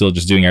are you still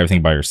just doing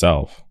everything by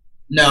yourself?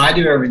 No, I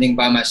do everything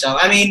by myself.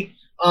 I mean,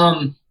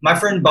 my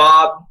friend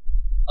Bob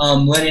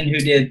Lennon, who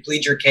did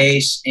Plead Your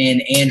Case,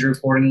 and Andrew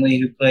Cordingley,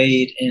 who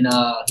plays in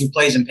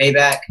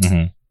Payback.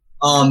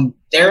 Mm-hmm.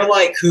 They're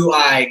like who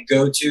I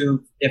go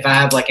to if I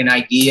have like an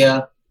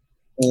idea,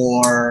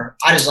 or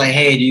I just like,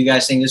 hey, do you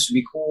guys think this would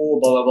be cool?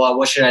 Blah, blah, blah.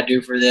 What should I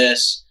do for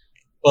this?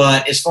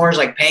 But as far as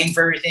like paying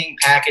for everything,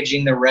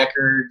 packaging the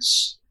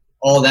records,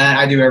 all that,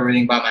 I do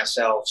everything by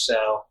myself.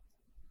 So,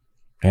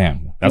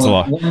 damn, that's a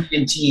lot. One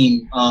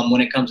team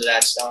when it comes to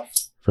that stuff.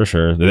 For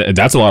sure.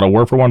 That's a lot of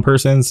work for one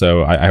person.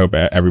 So I hope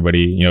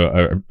everybody,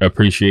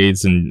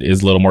 appreciates and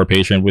is a little more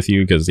patient with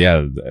you, because,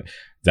 yeah,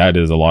 that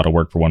is a lot of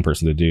work for one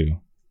person to do.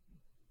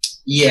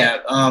 Yeah.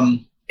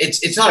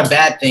 It's not a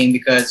bad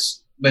thing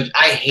but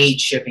I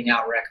hate shipping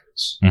out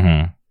records.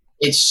 Mm-hmm.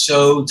 It's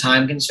so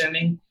time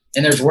consuming,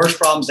 and there's worse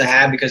problems to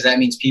have because that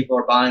means people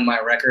are buying my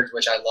records,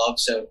 which I love.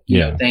 So,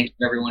 thank you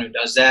to everyone who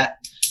does that.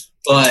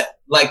 But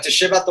like to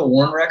ship out the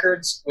Warren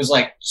records was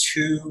like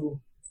two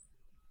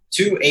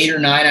 8 or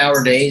 9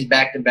 hour days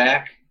back to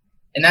back.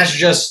 And that's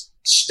just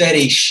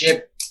steady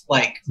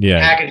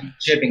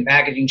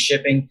packaging,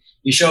 shipping.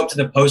 You show up to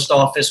the post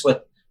office with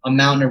a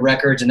mountain of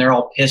records and they're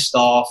all pissed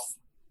off,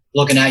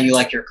 looking at you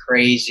like you're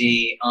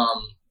crazy.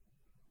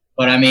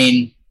 But I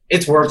mean,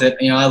 it's worth it.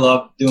 I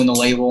love doing the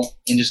label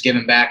and just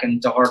giving back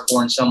into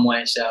hardcore in some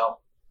way. So,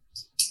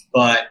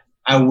 but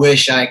I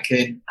wish I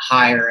could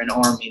hire an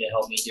army to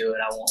help me do it.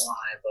 I won't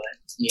lie, but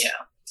yeah.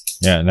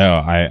 Yeah, no,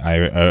 I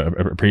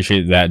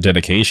appreciate that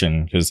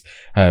dedication, because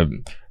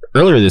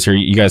earlier this year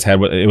you guys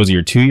had it was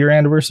your 2-year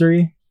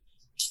anniversary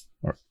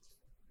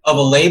of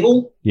a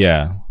label.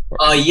 Yeah.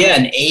 Yeah,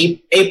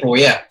 in April.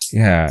 Yeah.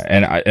 Yeah,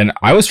 and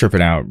I was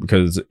tripping out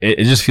because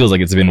it just feels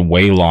like it's been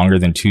way longer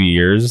than 2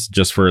 years,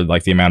 just for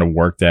like the amount of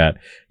work that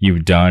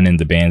you've done and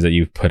the bands that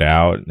you've put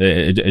out.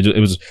 It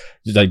was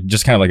like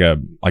just kind of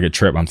like a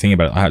trip. I'm thinking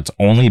about it's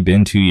only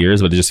been 2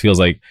 years, but it just feels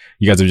like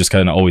you guys have just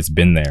kind of always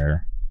been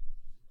there.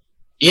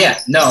 Yeah,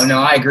 no,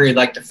 I agree.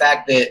 Like the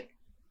fact that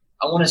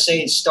I want to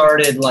say it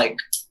started late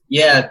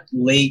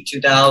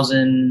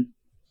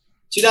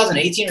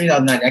 2018 or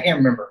 2019. I can't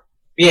remember.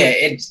 But yeah,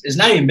 it's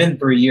not even been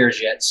 3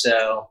 years yet.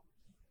 So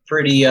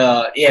pretty,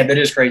 that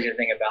is crazy to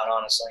think about,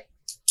 honestly.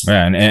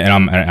 Yeah,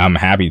 and I'm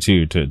happy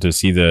too to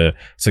see the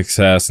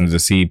success and to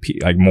see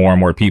like more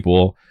and more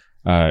people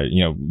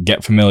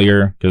get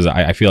familiar, because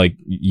I feel like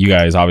you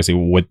guys obviously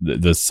with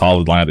the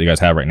solid lineup that you guys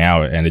have right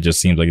now, and it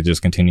just seems like it's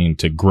just continuing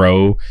to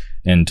grow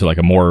into like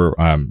a more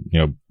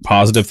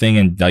positive thing,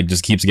 and like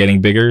just keeps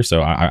getting bigger.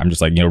 So I'm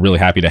just like really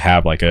happy to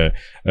have like a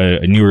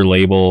newer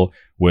label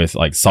with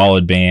like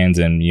solid bands,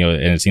 and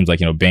and it seems like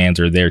bands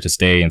are there to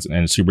stay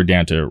and super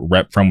down to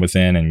rep from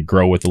within and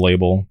grow with the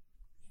label.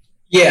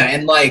 Yeah,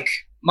 and like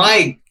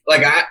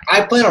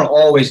I plan on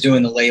always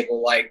doing the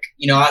label. Like,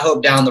 I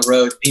hope down the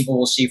road people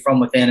will see From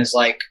Within as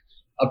like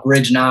a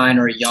Bridge 9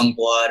 or a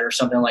Youngblood or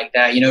something like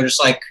that.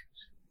 Just like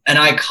an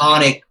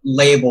iconic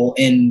label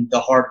in the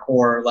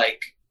hardcore like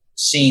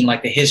scene,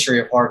 like the history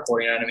of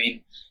hardcore. You know what I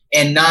mean?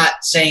 And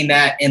not saying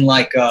that in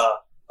like a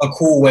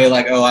cool way,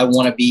 like, oh, I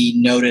want to be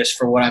noticed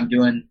for what I'm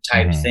doing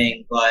type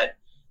thing. But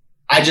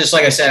I just,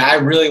 like I said, I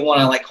really want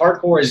to, like,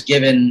 hardcore has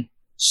given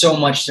so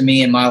much to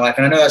me in my life.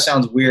 And I know that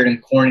sounds weird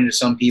and corny to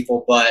some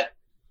people, but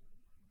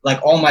like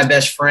all my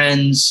best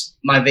friends,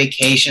 my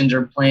vacations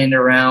are planned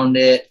around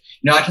it.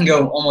 I can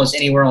go almost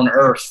anywhere on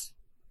earth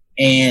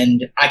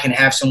and I can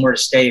have somewhere to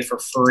stay for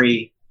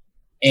free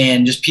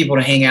and just people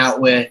to hang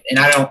out with. And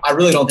I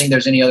really don't think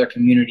there's any other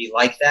community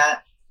like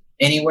that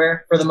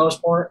anywhere for the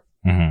most part.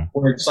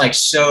 Where it's like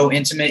so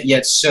intimate,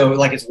 yet so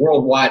like it's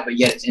worldwide, but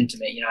yet it's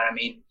intimate. You know what I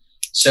mean?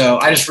 So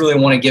I just really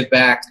want to give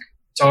back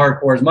to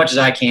hardcore as much as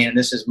I can.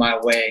 This is my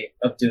way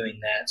of doing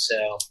that.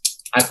 So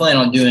I plan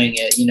on doing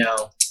it,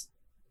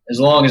 as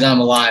long as I'm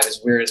alive,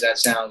 as weird as that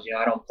sounds.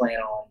 I don't plan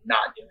on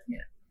not doing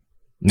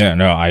it.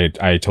 No, I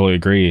totally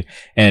agree.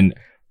 And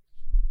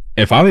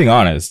if I'm being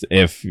honest,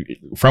 if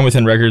From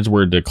Within Records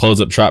were to close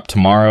up shop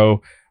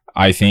tomorrow,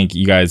 I think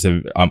you guys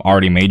have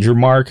already made your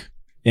mark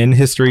in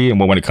history and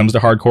when it comes to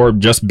hardcore,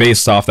 just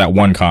based off that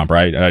one comp,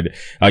 right?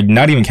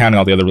 Not even counting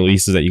all the other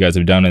releases that you guys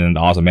have done and the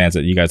awesome bands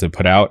that you guys have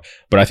put out,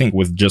 but I think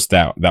with just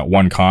that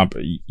one comp,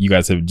 you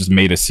guys have just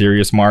made a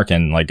serious mark.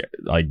 And like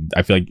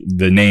I feel like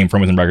the name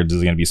From Within Records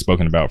is going to be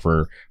spoken about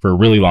for a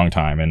really long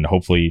time, and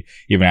hopefully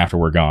even after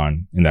we're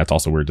gone. And that's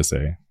also weird to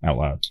say out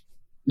loud.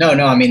 No,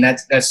 I mean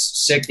that's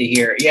sick to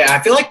hear. Yeah, I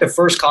feel like the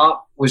first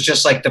comp was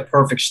just like the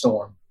perfect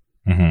storm.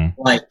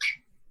 Like,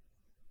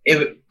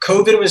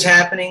 COVID was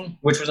happening,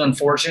 which was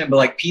unfortunate, but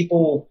like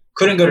people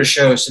couldn't go to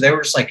shows, so they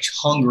were just like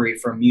hungry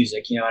for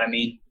music. You know what I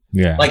mean?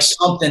 Yeah. Like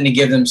something to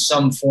give them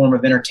some form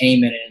of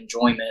entertainment and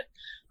enjoyment.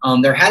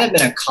 There hadn't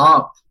been a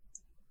comp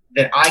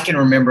that I can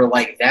remember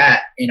like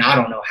that in I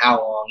don't know how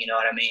long. You know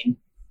what I mean?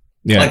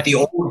 Yeah. Like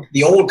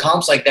the old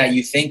comps like that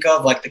you think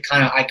of, like the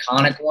kind of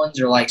iconic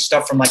ones, are like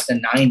stuff from like the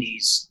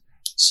 90s.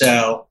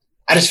 So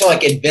I just felt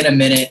like it'd been a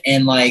minute,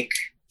 and like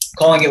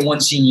calling it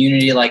One Scene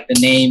Unity, like the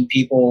name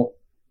people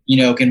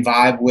can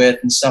vibe with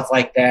and stuff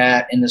like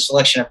that. And the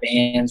selection of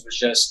bands was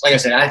just, like I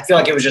said, I feel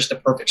like it was just the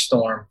perfect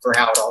storm for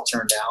how it all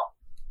turned out.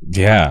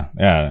 Yeah.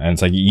 And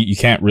it's like, you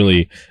can't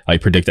really like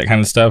predict that kind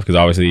of stuff, because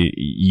obviously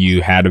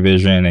you had a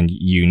vision and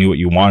you knew what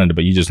you wanted,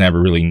 but you just never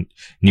really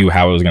knew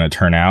how it was going to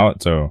turn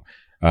out. So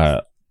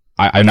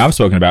I've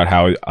spoken about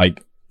how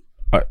like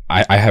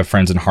I have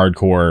friends in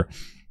hardcore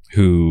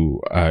who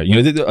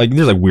like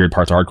there's like weird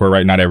parts of hardcore,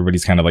 right? Not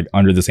everybody's kind of like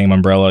under the same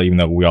umbrella, even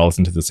though we all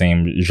listen to the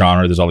same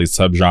genre. There's all these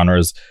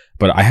subgenres.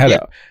 But I had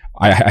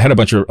a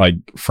bunch of like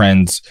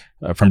friends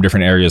from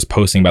different areas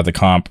posting about the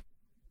comp,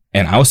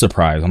 and I was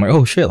surprised. I'm like,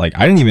 oh shit, like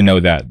I didn't even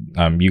know that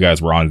you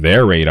guys were on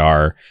their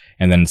radar.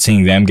 And then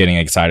seeing them getting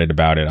excited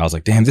about it, I was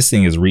like, damn, this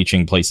thing is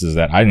reaching places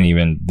that I didn't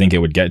even think it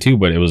would get to,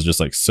 but it was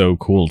just like so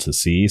cool to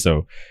see.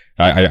 So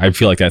I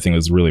feel like that thing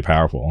was really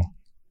powerful.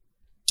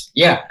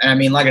 Yeah, and I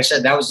mean, like I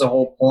said, that was the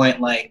whole point.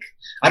 Like,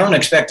 I don't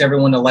expect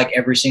everyone to like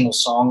every single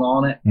song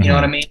on it. You know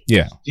what I mean?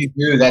 Yeah. If you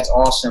do, that's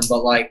awesome.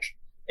 But like,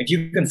 if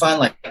you can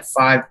find like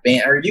 5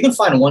 band, or you can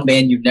find one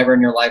band you've never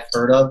in your life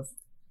heard of,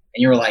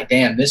 and you're like,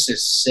 damn, this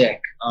is sick.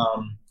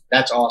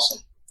 That's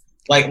awesome.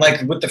 Like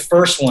with the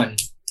first one,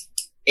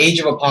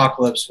 Age of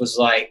Apocalypse was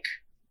like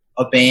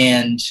a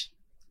band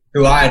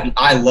who I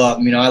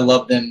love. I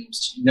love them,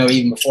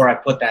 even before I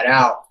put that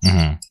out.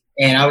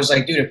 And I was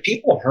like, dude, if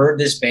people heard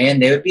this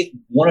band, they would be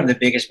one of the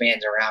biggest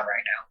bands around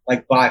right now,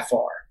 like by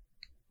far.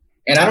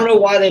 And I don't know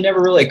why they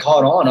never really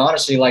caught on,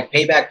 honestly. Like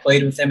Payback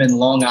played with them in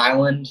Long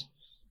Island,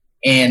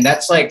 and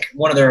that's like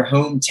one of their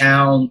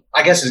hometown,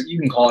 I guess you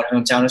can call it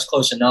hometown, it's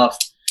close enough.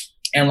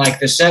 And like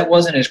the set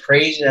wasn't as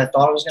crazy as I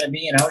thought it was going to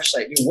be. And I was just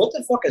like, dude, what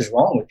the fuck is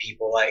wrong with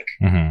people? Like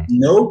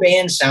no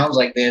band sounds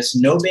like this.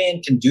 No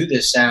band can do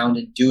this sound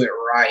and do it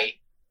right.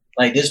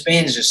 Like this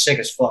band is just sick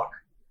as fuck.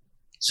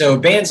 So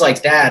bands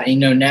like that,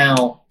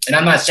 now, and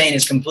I'm not saying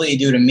it's completely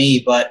due to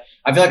me, but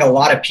I feel like a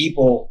lot of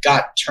people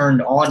got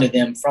turned on to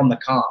them from the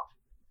comp.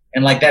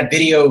 And like that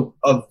video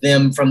of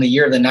them from the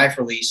Year of the Knife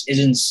release is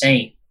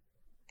insane.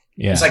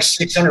 Yeah. It's like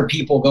 600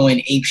 people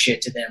going apeshit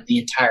to them the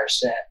entire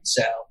set.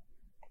 So,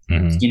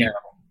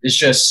 it's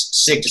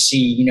just sick to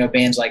see,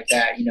 bands like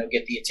that,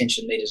 get the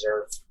attention they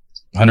deserve.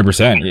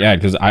 100%. Yeah,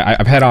 because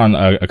I've had on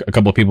a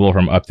couple of people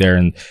from up there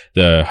in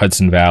the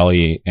Hudson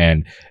Valley,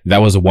 and that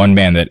was one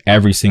band that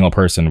every single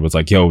person was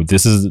like, yo,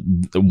 this is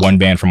the one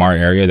band from our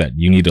area that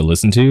you need to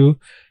listen to.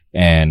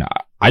 And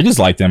I just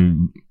like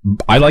them.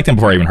 I liked them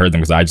before I even heard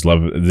them because I just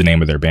love the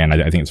name of their band.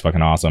 I think it's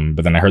fucking awesome.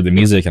 But then I heard the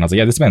music and I was like,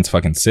 yeah, this band's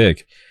fucking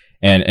sick.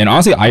 And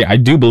honestly, I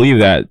do believe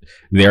that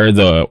they're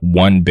the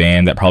one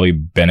band that probably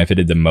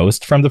benefited the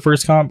most from the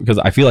first comp, because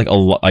I feel like a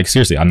lot, like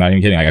seriously, I'm not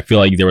even kidding. Like, I feel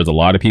like there was a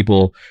lot of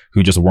people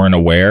who just weren't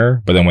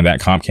aware, but then when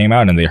that comp came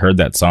out and they heard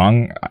that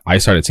song, I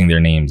started seeing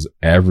their names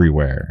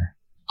everywhere.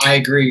 I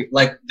agree.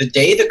 Like the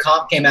day the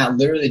comp came out,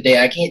 literally the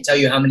day, I can't tell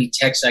you how many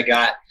texts I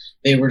got.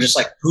 They were just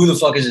like, who the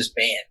fuck is this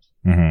band?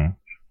 Mm-hmm.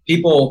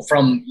 People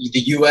from the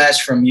US,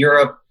 from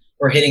Europe,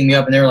 were hitting me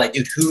up and they were like,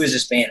 dude, who is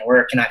this band?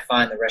 Where can I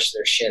find the rest of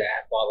their shit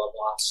at? Blah, blah,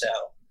 blah. So,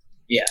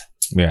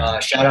 yeah.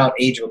 Shout out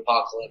Age of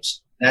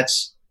Apocalypse.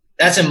 That's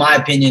in my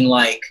opinion,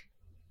 like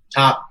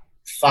top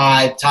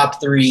 5,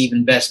 top 3,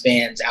 even best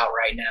bands out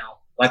right now,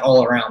 like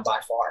all around by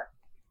far.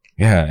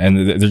 Yeah,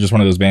 and they're just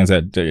one of those bands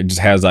that just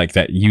has like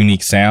that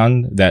unique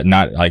sound that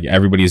not like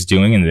everybody's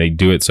doing, and they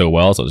do it so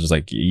well. So it's just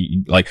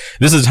like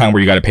this is a time where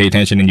you got to pay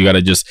attention and you got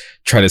to just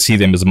try to see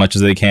them as much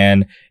as they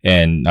can,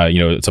 and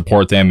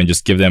support them and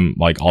just give them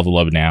like all the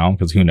love now,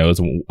 because who knows?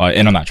 And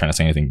I'm not trying to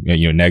say anything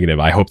negative.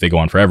 I hope they go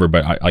on forever,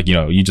 but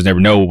you just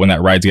never know when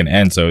that ride's gonna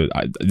end. So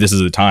this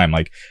is the time,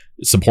 like,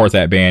 support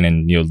that band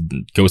and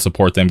go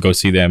support them, go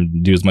see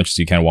them, do as much as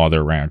you can while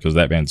they're around, because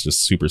that band's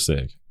just super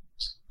sick.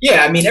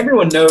 Yeah, I mean,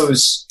 everyone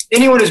knows.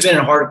 Anyone who's been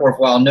in hardcore for a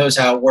while knows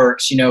how it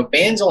works.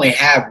 Bands only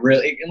have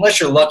really, unless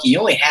you're lucky, you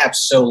only have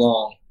so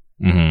long.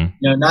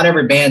 Mm-hmm. Not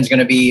every band's going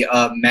to be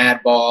a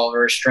Madball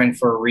or a Strength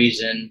for a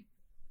Reason,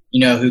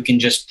 who can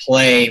just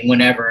play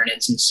whenever and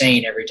it's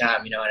insane every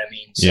time. You know what I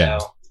mean? Yeah.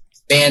 So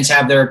bands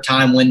have their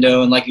time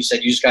window, and like you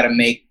said, you just got to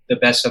make the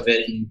best of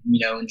it and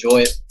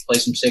enjoy it, play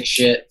some sick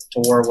shit,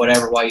 tour,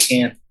 whatever, while you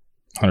can.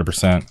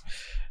 100%.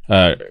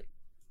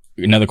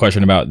 Another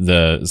question about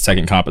the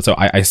second comp. So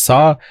I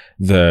saw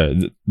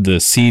the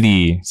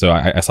CD. So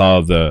I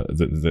saw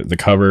the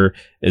cover.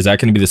 Is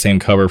that going to be the same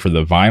cover for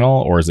the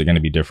vinyl, or is it going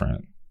to be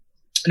different?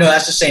 No,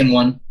 that's the same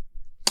one.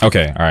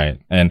 Okay, all right.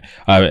 And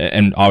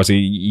obviously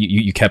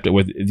you kept it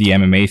with the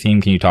MMA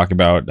theme. Can you talk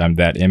about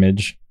that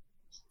image?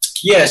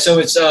 Yeah. So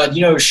it's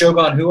who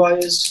Shogun Hua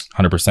is?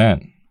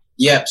 100%.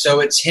 Yep.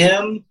 So it's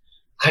him.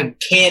 I'm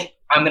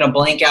going to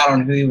blank out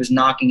on who he was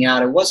knocking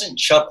out. It wasn't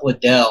Chuck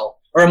Liddell.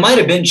 Or it might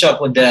have been Chuck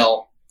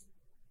Liddell.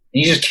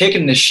 And he's just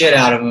kicking the shit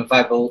out of him, if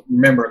I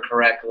remember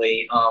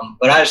correctly.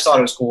 But I just thought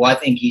it was cool. I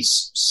think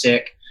he's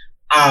sick.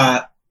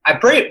 I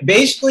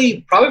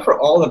basically, probably for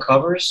all the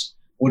covers,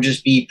 will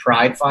just be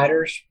Pride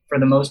fighters for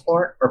the most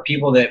part, or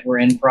people that were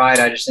in Pride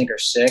I just think are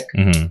sick.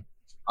 Mm-hmm.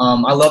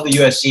 I love the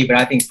UFC, but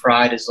I think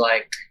Pride is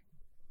like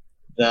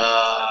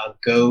the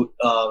GOAT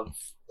of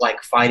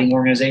like fighting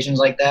organizations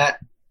like that.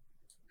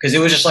 Because it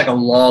was just like a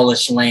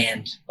lawless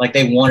land. Like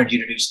they wanted you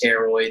to do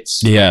steroids.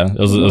 Yeah,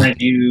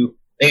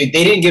 they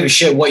didn't give a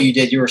shit what you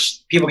did. You were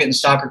people getting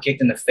soccer kicked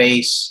in the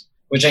face,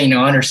 which I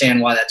understand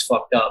why that's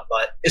fucked up,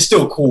 but it's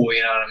still cool.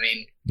 You know what I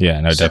mean?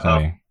 Yeah, no,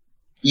 definitely.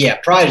 Yeah,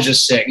 Pride is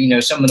just sick.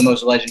 Some of the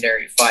most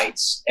legendary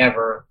fights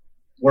ever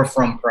were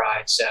from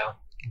Pride. So.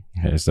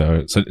 Okay,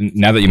 so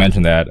now that you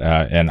mentioned that,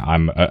 and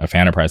I'm a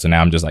fan of Pride, so now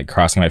I'm just like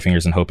crossing my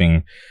fingers and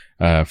hoping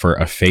for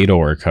a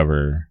Fedor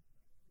cover.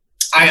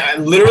 I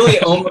literally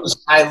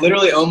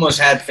almost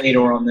had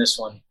Fedor on this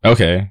one.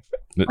 Okay.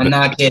 I'm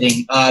not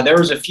kidding. There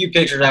was a few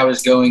pictures I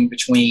was going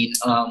between.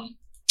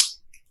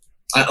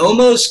 I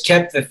almost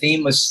kept the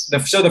theme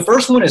so the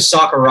first one is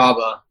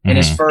Sakuraba in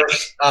his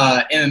first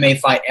MMA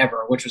fight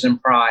ever, which was in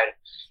Pride.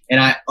 And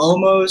I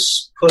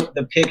almost put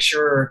the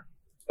picture,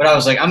 but I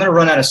was like, I'm going to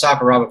run out of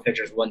Sakuraba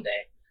pictures one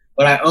day.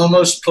 But I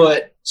almost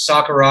put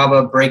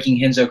Sakuraba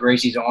breaking Renzo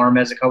Gracie's arm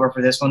as a cover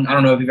for this one. I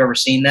don't know if you've ever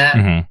seen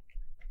that,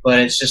 but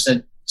it's just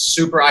a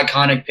super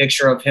iconic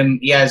picture of him.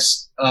 He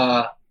has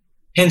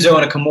Renzo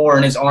in a Kimura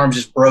and his arm's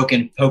just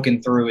broken,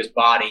 poking through his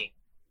body.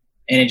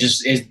 And it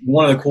just is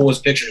one of the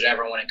coolest pictures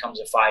ever when it comes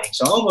to fighting.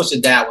 So I almost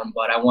did that one,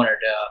 but I wanted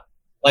to,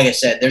 like I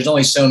said, there's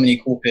only so many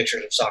cool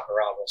pictures of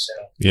Sakuraba. So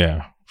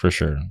yeah, for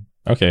sure.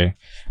 Okay.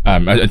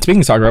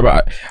 Speaking of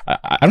Sakuraba,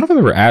 I don't know if I've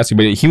ever asked you,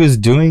 but he was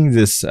doing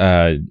this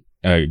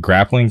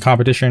grappling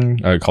competition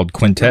called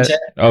Quintet.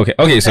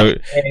 Okay. So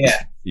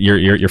yeah.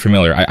 You're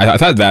familiar. I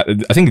thought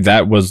I think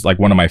that was like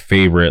one of my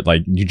favorite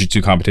like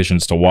jiu-jitsu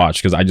competitions to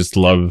watch, because I just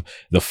love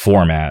the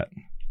format.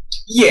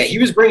 Yeah, he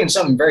was bringing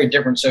something very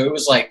different. So it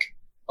was like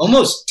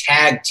almost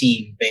tag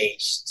team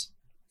based.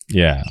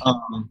 Yeah.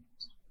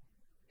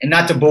 And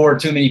not to bore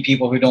too many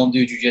people who don't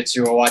do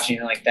jiu-jitsu or watch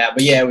anything like that,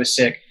 but yeah, it was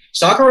sick.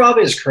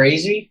 Sakuraba is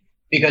crazy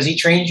because he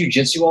trains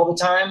jiu-jitsu all the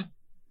time,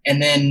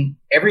 and then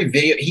every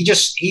video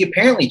he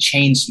apparently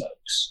chain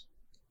smokes.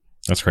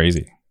 That's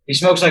crazy. He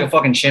smokes like a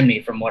fucking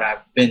chimney from what I've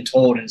been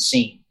told and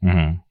seen.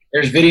 Mm-hmm.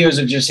 There's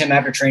videos of just him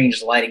after training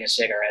just lighting a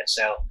cigarette.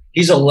 So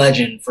he's a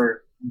legend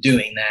for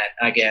doing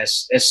that, I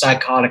guess, as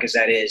psychotic as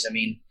that is. I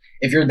mean,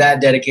 if you're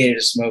that dedicated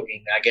to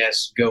smoking, I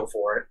guess go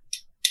for it.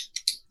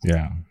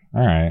 Yeah.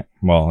 All right.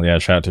 Well, yeah,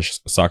 shout out to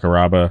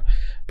Sakuraba.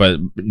 But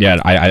yeah,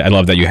 I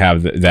love that you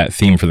have that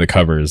theme for the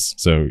covers.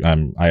 So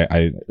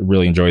I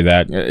really enjoy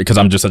that because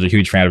I'm just such a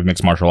huge fan of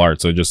mixed martial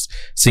arts. So just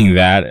seeing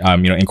that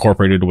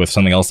incorporated with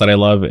something else that I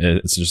love,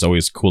 it's just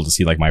always cool to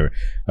see like my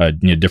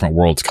different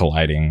worlds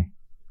colliding.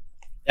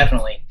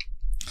 Definitely.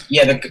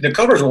 Yeah, the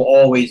covers will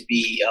always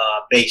be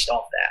based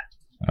off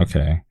that.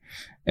 Okay.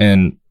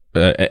 And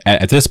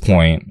at this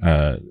point,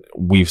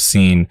 we've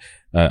seen,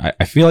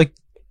 I feel like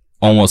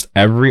almost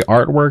every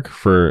artwork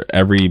for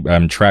every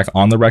track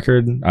on the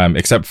record,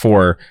 except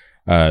for,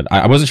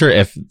 I wasn't sure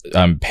if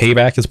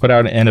Payback has put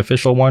out an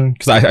official one,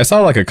 because I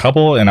saw like a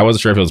couple, and I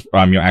wasn't sure if it was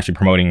actually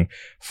promoting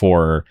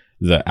for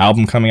the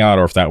album coming out,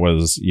 or if that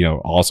was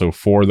also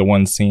for the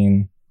One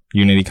Scene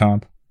Unity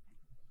comp.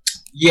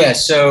 Yeah,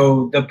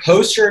 so the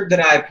poster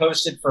that I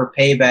posted for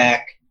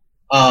Payback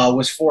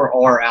was for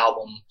our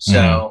album.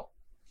 So,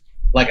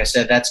 like I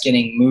said, that's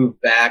getting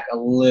moved back a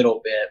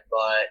little bit.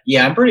 But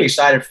yeah, I'm pretty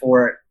excited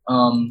for it.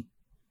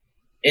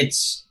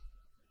 It's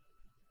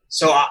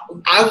so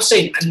I would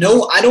say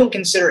no. I don't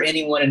consider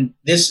anyone in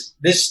this.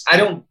 I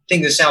don't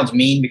think this sounds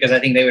mean because I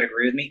think they would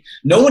agree with me.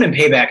 No one in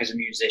Payback is a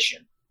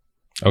musician.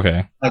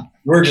 Okay,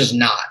 we're just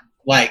not.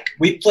 Like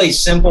we play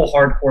simple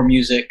hardcore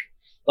music.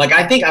 Like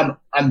I think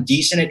I'm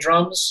decent at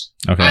drums.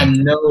 Okay.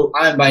 I'm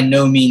by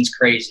no means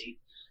crazy.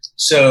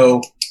 So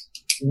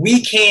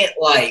we can't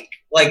like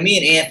me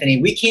and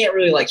Anthony, we can't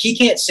really he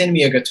can't send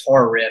me a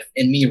guitar riff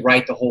and me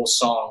write the whole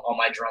song on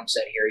my drum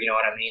set here. You know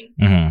what I mean?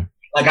 Mm-hmm.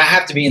 Like I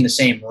have to be in the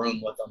same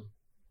room with him.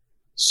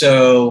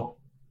 So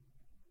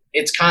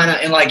it's kind of,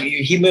 and like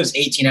he lives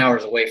 18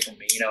 hours away from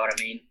me. You know what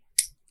I mean?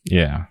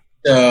 Yeah.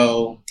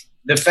 So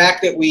the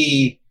fact that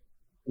we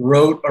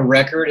wrote a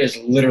record is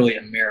literally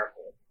a miracle.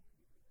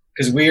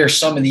 Because we are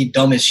some of the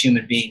dumbest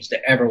human beings to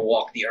ever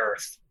walk the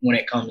earth when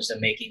it comes to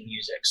making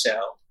music. So,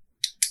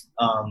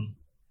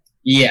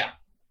 yeah,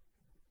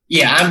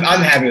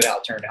 I'm happy with how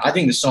it turned out. I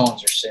think the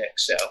songs are sick.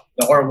 So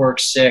the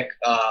artwork's sick.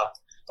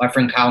 My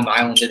friend Kyle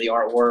Nyland did the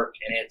artwork,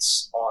 and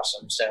it's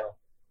awesome. So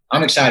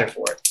I'm excited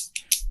for it.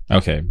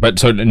 Okay, but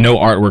so no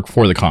artwork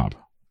for the comp.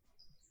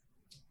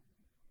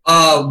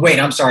 Wait,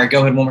 I'm sorry.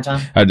 Go ahead one more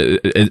time.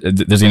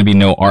 There's going to be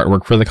no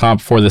artwork for the comp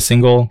for the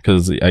single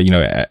because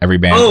every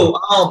band.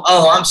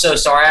 Oh, I'm so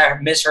sorry. I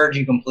misheard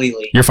you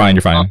completely. You're fine.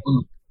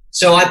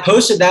 So I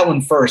posted that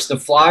one first. The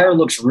flyer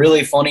looks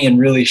really funny and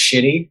really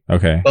shitty.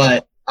 Okay.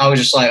 But I was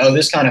just like, oh,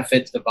 this kind of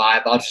fits the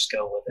vibe. I'll just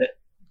go with it.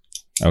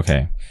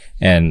 Okay,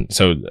 and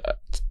so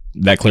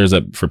that clears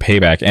up for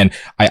Payback. And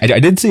I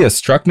did see a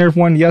Struck Nerve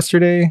one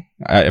yesterday,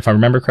 if I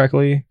remember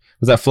correctly.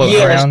 Was that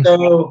floating around? Yeah.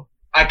 So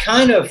I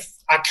kind of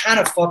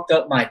fucked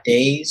up my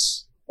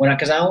days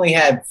because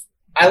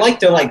I like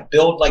to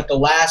build the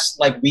last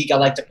week. I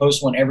like to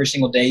post one every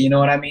single day. You know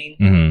what I mean?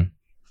 Mm-hmm.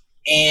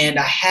 And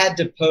I had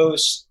to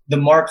post the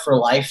Mark for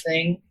Life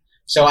thing.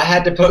 So I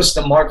had to post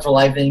the Mark for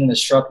Life thing and the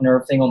Struck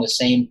Nerve thing on the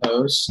same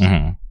post,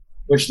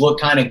 which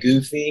looked kind of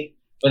goofy,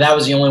 but that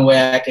was the only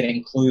way I could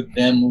include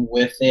them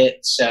with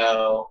it.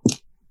 So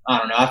I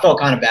don't know. I felt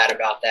kind of bad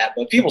about that,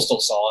 but people still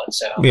saw it.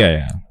 So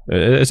yeah,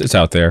 it's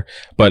out there.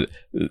 But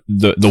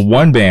the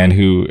one band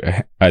who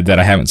that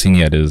I haven't seen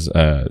yet is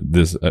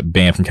this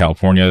band from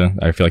California.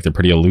 I feel like they're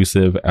pretty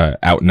elusive.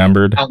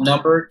 Outnumbered.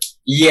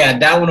 Yeah,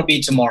 that one will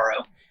be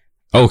tomorrow.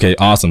 Okay,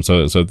 awesome.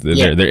 So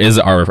there is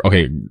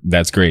okay.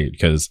 That's great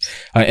because,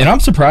 and I'm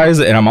surprised,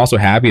 and I'm also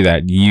happy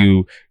that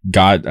you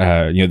got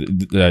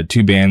the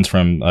two bands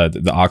from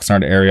the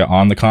Oxnard area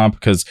on the comp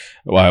because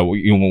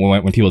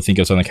when people think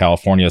of Southern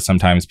California,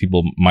 sometimes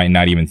people might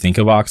not even think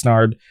of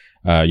Oxnard,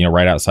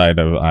 right outside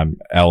of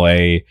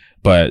LA,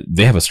 but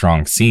they have a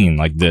strong scene.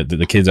 Like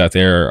the kids out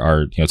there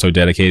are so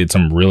dedicated.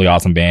 Some really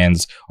awesome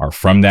bands are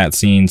from that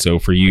scene. So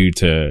for you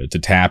to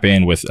tap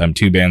in with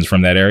two bands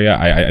from that area,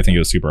 I think it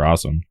was super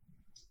awesome.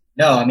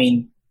 No, I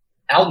mean,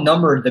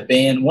 Outnumbered, the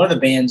band, one of the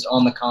bands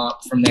on the comp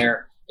from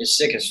there is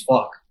sick as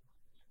fuck.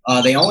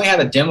 They only have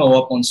a demo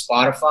up on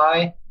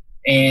Spotify,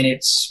 and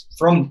it's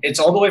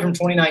all the way from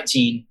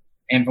 2019.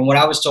 And from what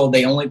I was told,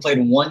 they only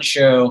played one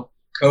show,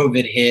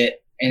 COVID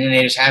hit, and then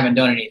they just haven't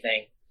done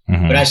anything.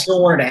 Mm-hmm. But I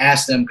still wanted to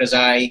ask them because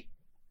I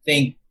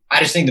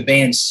just think the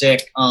band's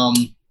sick.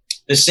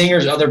 The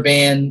singer's other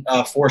band,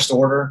 Forced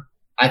Order,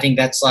 I think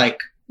that's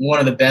one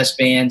of the best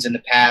bands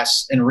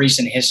in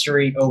recent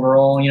history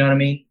overall. You know what I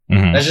mean?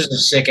 Mm-hmm. That's just a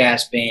sick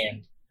ass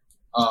band.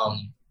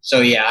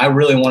 So yeah, I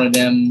really wanted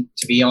them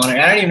to be on it.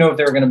 I didn't even know if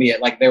they were going to be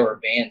they were a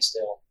band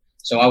still.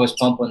 So I was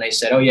pumped when they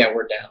said, "Oh yeah,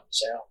 we're down."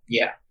 So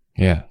yeah.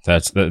 Yeah,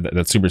 that's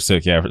super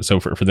sick. Yeah, so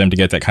for them to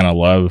get that kind of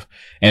love,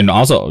 and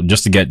also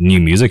just to get new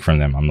music from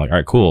them, I'm like, all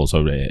right, cool.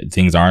 So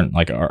things aren't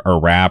like a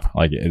rap.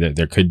 Like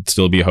there could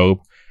still be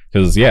hope.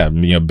 Because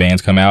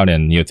bands come out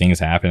and things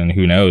happen and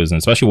who knows, and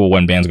especially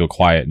when bands go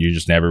quiet, you're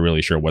just never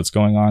really sure what's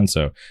going on.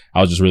 So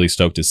I was just really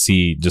stoked to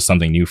see just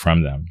something new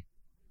from them.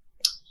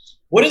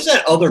 What is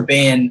that other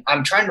band?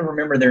 I'm trying to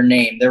remember their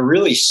name. They're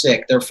really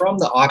sick. They're from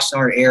the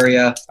Oxnard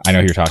area. I know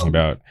who you're talking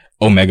about.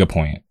 Omega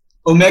Point.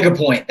 Omega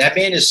Point. That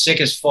band is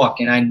sick as fuck,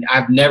 and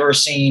I've never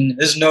seen.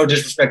 This is no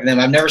disrespect to them.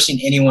 I've never seen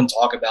anyone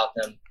talk about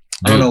them.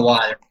 I don't know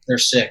why. They're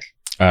sick.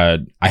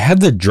 I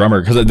had the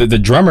drummer because the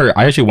drummer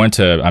I actually went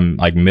to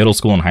like middle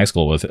school and high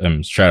school with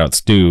him. Shout out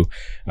Stu.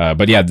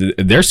 But yeah,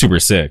 they're super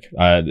sick.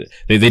 They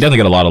definitely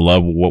get a lot of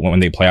love when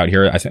they play out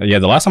here. The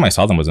last time I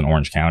saw them was in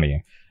Orange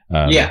County.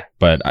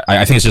 But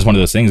I think it's just one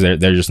of those things. They're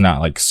just not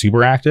like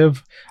super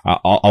active.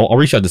 I'll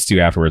reach out to Stu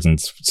afterwards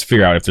and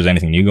figure out if there's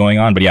anything new going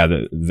on. But yeah,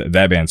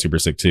 that band's super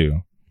sick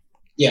too.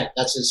 Yeah,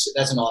 that's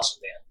an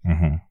awesome band.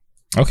 Mm-hmm.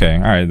 Okay,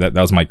 all right. That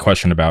was my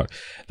question about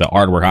the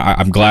artwork.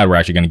 I'm glad we're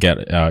actually going to get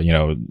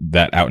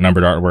that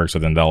outnumbered artwork, so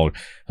then they'll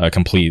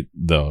complete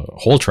the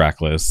whole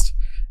track list.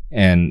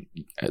 And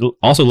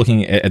also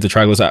looking at the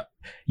track list,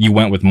 you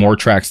went with more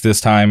tracks this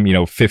time.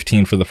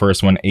 15 for the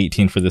first one,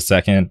 18 for the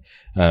second.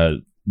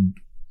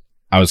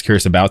 I was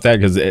curious about that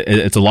because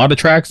it's a lot of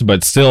tracks,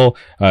 but still,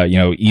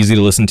 easy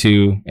to listen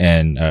to.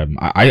 And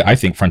I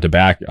think front to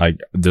back,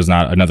 there's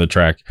not another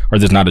track, or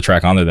there's not a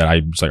track on there that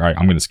I'm just like, all right,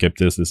 I'm going to skip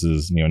this. This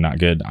is not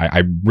good.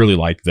 I really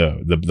like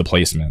the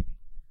placement.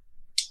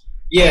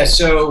 Yeah,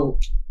 so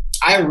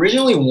I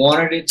originally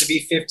wanted it to be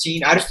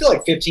 15. I just feel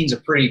like 15 is a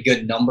pretty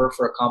good number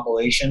for a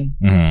compilation.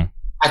 Mm-hmm.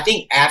 I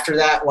think after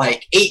that,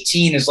 like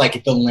 18 is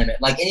like the limit.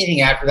 Like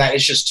anything after that,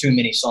 it's just too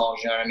many songs.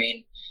 You know what I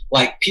mean?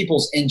 Like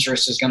people's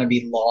interest is going to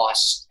be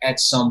lost at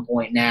some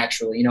point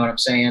naturally. You know what I'm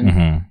saying?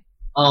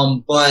 Mm-hmm.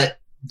 But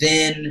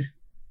then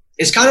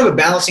it's kind of a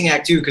balancing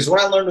act too, because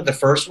what I learned with the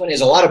first one is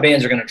a lot of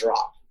bands are going to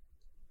drop.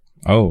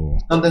 Oh.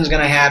 Something's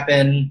going to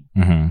happen.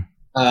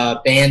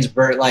 Mm-hmm. Bands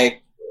break.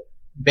 Like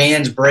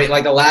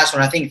the last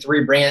one, I think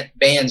 3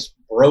 bands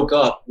broke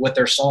up with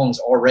their songs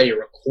already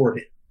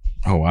recorded.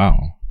 Oh, wow.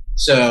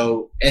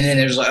 So, and then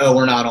there's like, oh,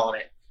 we're not on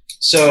it.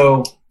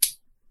 So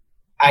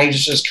I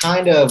was just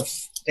kind of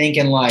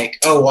thinking like,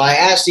 oh, well, I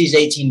asked these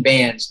 18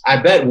 bands.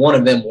 I bet one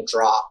of them will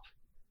drop.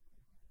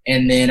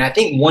 And then I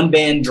think one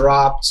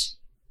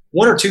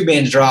or two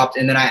bands dropped,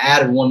 and then I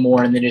added one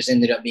more, and then it just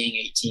ended up being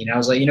 18. I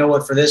was like, you know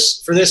what, for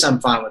this I'm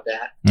fine with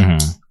that.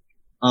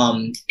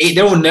 Mm-hmm.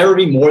 There will never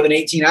be more than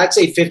 18. I'd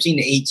say 15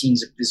 to 18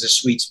 is a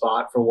sweet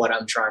spot for what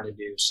I'm trying to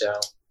do. So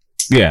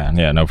yeah,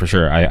 no, for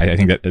sure. I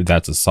think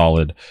that's a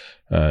solid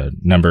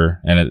number,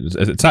 and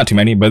it's not too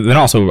many, but then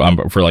also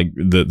for like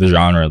the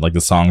genre, like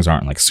the songs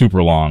aren't like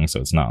super long,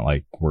 so it's not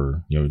like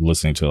we're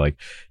listening to like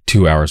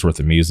 2 hours worth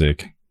of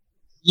music.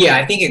 Yeah,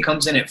 I think it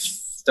comes in at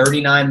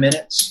 39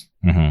 minutes.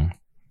 Mm-hmm.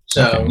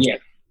 So okay. Yeah.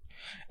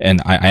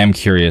 And I am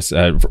curious,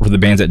 for the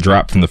bands that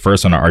dropped from the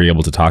first one, are you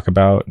able to talk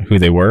about who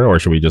they were, or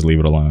should we just leave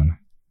it alone?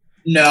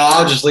 No,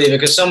 I'll just leave it,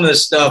 because some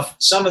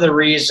of the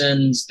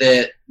reasons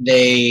that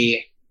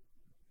they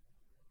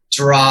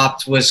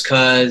dropped was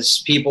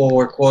because people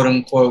were quote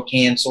unquote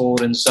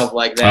canceled and stuff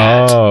like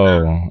that.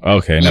 Oh,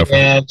 okay. No,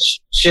 yeah,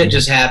 shit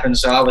just happened.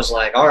 So I was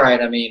like, all right,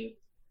 I mean,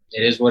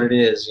 it is what it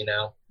is,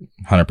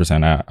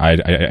 100%. I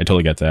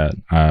totally get that.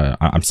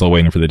 I'm still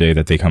waiting for the day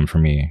that they come for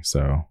me.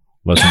 So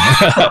listen.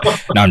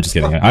 No, I'm just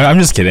kidding. I'm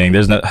just kidding.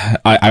 There's no.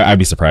 I'd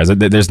be surprised.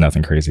 There's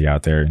nothing crazy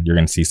out there. You're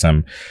gonna see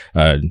some.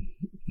 When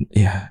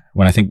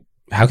I think,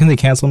 how can they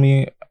cancel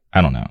me?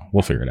 I don't know.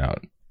 We'll figure it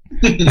out.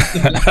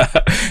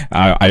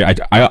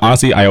 I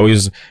honestly, I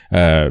always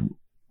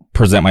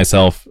present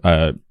myself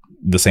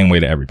the same way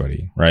to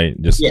everybody, right?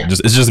 It's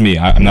just me.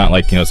 I'm not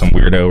like some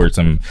weirdo or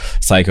some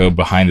psycho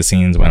behind the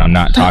scenes when I'm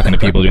not talking to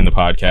people doing the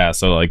podcast.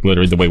 So like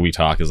literally the way we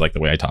talk is like the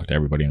way I talk to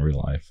everybody in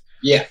real life.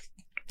 Yeah.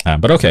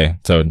 But okay,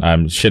 so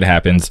shit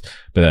happens,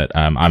 but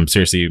I'm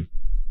seriously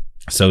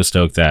so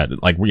stoked that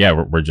like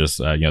we're just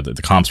the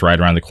comp's right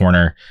around the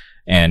corner,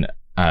 and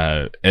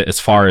as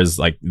far as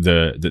like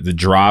the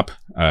drop,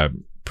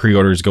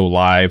 pre-orders go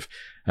live.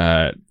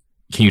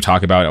 Can you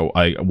talk about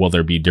will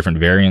there be different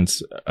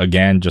variants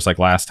again, just like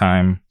last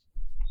time?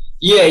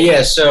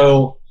 Yeah.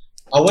 So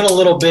we went a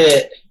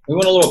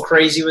little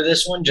crazy with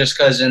this one, just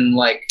because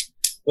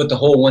with the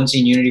whole One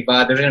Scene Unity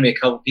vibe, there's gonna be a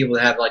couple people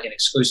that have like an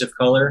exclusive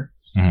color.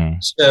 Mm-hmm.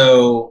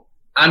 So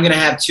I'm gonna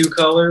have 2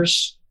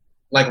 colors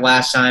like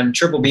last time.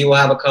 Triple B will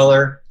have a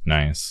color.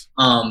 Nice.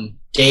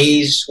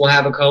 Days will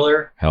have a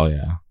color. Hell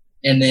yeah.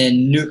 And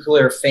then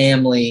Nuclear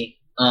Family,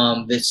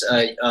 that's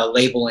a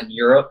label in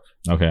Europe.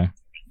 Okay.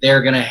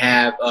 They're gonna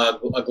have a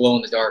glow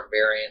in the dark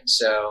variant.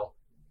 So.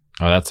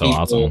 Oh, that's so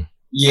awesome.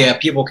 Yeah,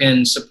 people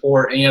can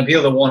support.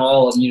 People that want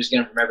all of them, you just get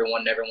them from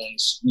everyone. And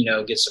everyone's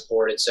gets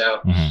supported.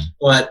 So,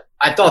 but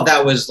I thought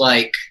that was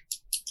like,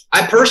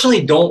 I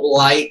personally don't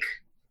like.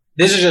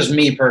 This is just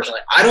me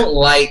personally. I don't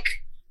like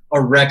a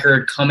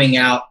record coming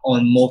out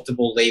on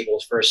multiple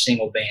labels for a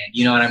single band.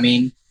 You know what I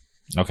mean?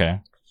 Okay.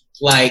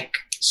 Like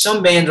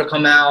some bands will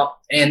come out,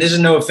 and this is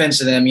no offense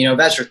to them. If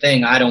that's your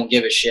thing, I don't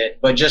give a shit.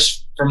 But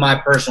just for my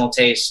personal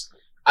taste,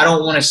 I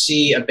don't want to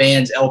see a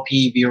band's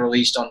LP be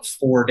released on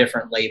 4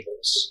 different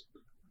labels.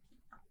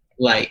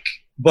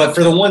 But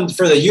for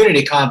the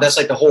Unity comp, that's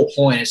like the whole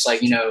point. It's like,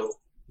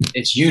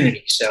 it's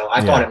Unity. So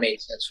I thought it made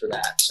sense for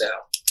that. So.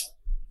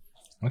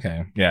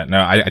 Okay. Yeah.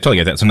 No, I totally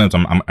get that.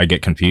 Sometimes I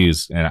get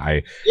confused, and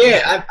I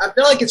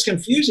feel like it's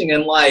confusing,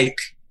 and like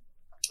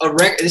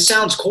it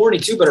sounds corny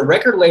too, but a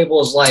record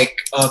label is like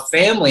a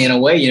family in a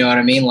way. You know what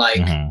I mean? Like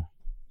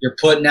You're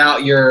putting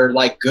out your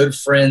like good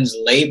friend's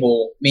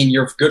label. I mean,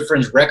 your good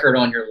friend's record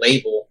on your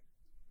label.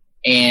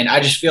 And I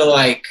just feel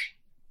like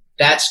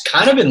that's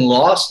kind of been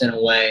lost in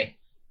a way.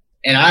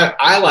 And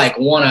I like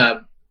want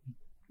to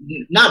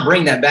not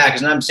bring that back,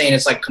 because I'm saying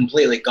it's like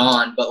completely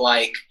gone, but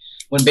like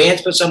when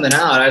bands put something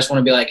out, I just want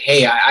to be like,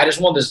 hey, I just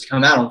want this to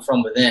come out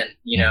from within.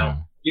 You know,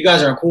 you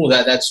guys aren't cool with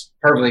that. That's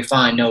perfectly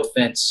fine. No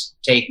offense,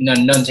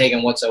 none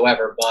taken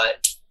whatsoever.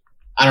 But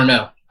I don't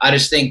know. I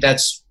just think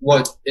that's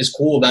what is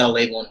cool about a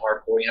label in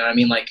hardcore. You know what I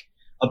mean? Like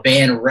a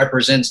band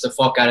represents the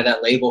fuck out of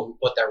that label who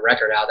put that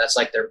record out. That's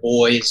like their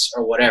boys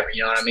or whatever.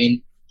 You know what I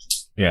mean?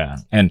 Yeah,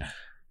 and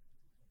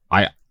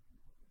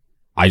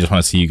I just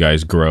want to see you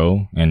guys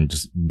grow and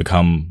just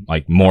become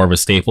like more of a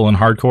staple in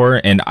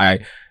hardcore. And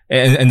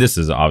and this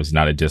is obviously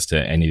not a diss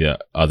to any of the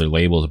other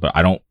labels, but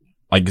I don't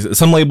like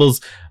some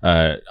labels.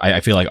 I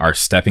feel like are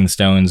stepping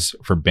stones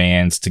for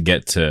bands to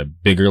get to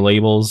bigger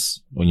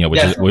labels. You know,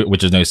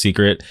 which is no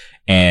secret.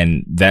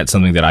 And that's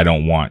something that I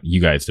don't want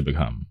you guys to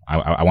become.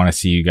 I want to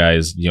see you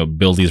guys, you know,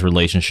 build these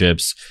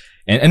relationships.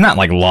 And not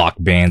like lock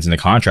bands into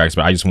contracts,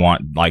 but I just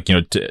want like, you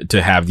know,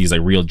 to have these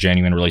like real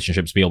genuine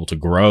relationships, be able to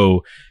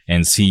grow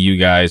and see you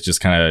guys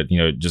just kind of, you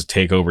know, just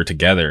take over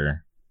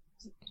together.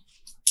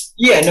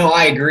 Yeah, no,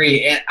 I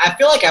agree. And I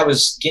feel like I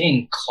was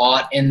getting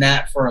caught in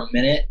that for a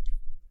minute.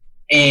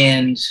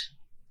 And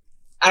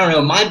I don't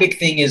know, my big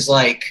thing is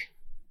like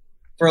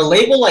for a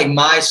label like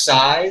my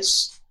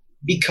size,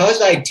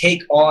 because I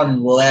take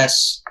on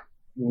less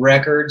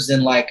records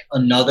than like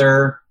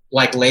another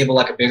like label,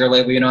 like a bigger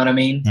label, you know what I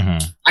mean?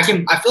 I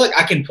feel like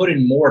I can put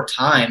in more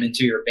time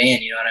into your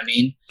band, you know what I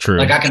mean? True.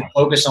 Like I can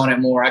focus on it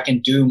more. I can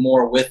do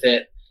more with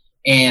it.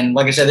 And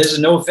like I said, this is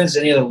no offense to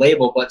any other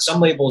label, but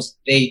some labels,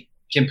 they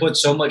can put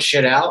so much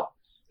shit out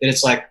that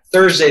it's like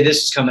Thursday,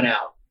 this is coming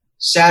out.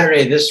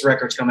 Saturday, this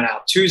record's coming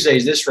out.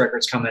 Tuesdays, this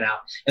record's coming out.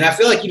 And I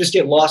feel like you just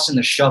get lost in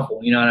the shuffle,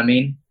 you know what I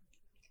mean?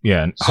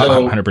 Yeah,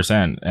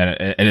 100%.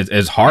 And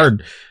it's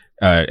hard.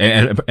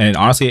 And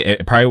honestly,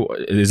 it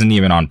probably isn't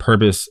even on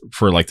purpose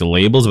for like the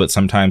labels, but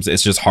sometimes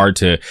it's just hard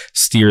to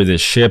steer this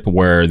ship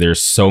where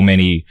there's so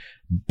many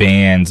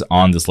bands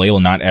on this label.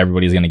 Not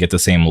everybody's going to get the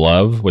same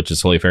love, which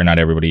is totally fair. Not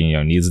everybody, you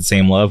know, needs the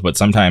same love, but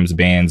sometimes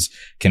bands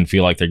can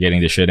feel like they're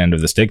getting the shit end of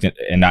the stick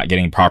and not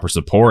getting proper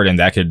support, and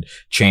that could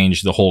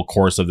change the whole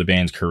course of the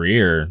band's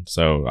career.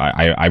 So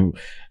I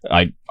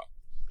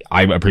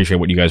appreciate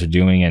what you guys are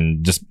doing,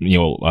 and just, you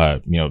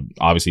know,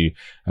 obviously,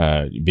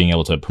 being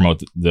able to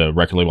promote the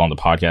record label on the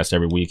podcast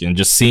every week and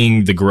just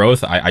seeing the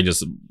growth. I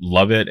just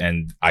love it.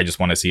 And I just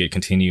want to see it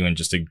continue and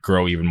just to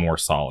grow even more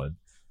solid.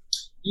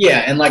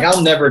 Yeah. And like,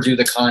 I'll never do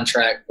the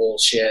contract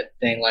bullshit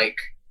thing. Like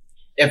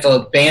if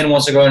a band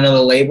wants to go to another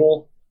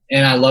label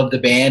and I love the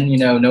band, you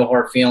know, no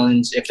hard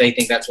feelings. If they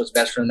think that's what's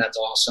best for them, that's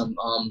awesome.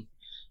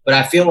 But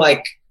I feel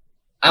like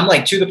I'm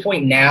like to the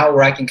point now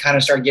where I can kind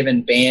of start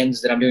giving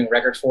bands that I'm doing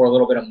records for a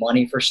little bit of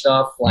money for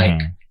stuff. Like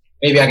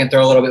maybe I can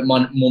throw a little bit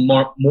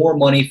more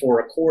money for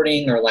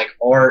recording or like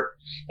art.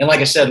 And like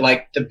I said,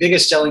 like the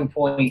biggest selling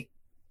point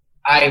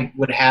I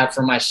would have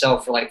for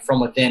myself for like From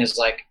Within is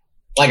like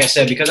I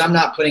said, because I'm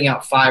not putting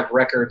out 5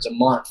 records a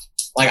month,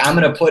 like I'm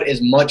going to put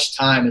as much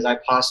time as I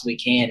possibly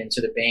can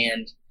into the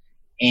band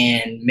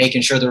and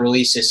making sure the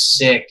release is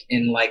sick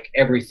and like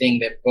everything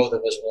that both of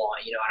us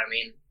want. You know what I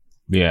mean?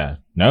 Yeah,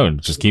 no,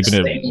 just keeping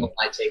it.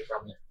 I take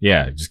from it.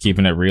 Yeah, just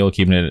keeping it real,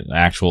 keeping it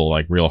actual,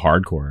 like real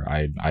hardcore.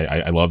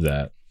 I love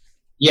that.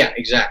 Yeah,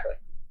 exactly.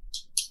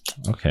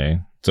 Okay,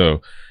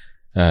 so,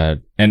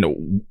 and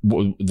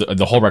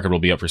the whole record will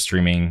be up for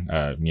streaming.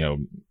 You know,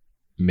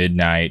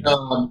 midnight.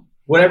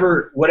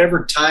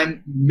 Whatever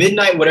time,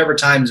 midnight, whatever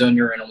time zone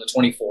you're in on the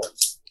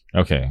 24th.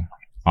 Okay,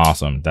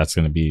 awesome. That's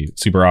going to be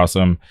super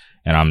awesome.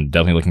 And I'm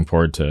definitely looking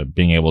forward to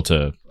being able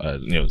to,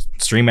 you know,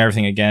 stream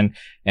everything again.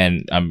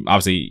 And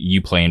obviously,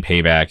 you playing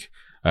Payback.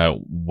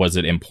 Was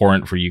it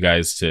important for you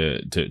guys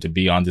to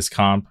be on this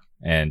comp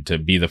and to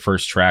be the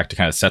first track to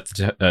kind of set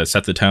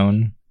the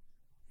tone?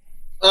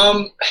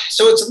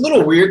 So it's a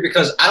little weird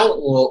because I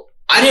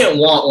didn't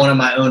want one of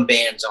my own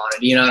bands on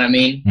it. You know what I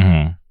mean?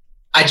 Mm-hmm.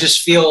 I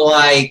just feel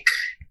like,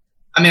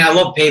 I mean, I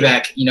love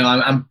Payback. You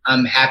know,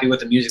 I'm happy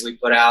with the music we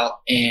put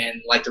out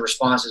and like the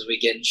responses we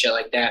get and shit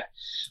like that.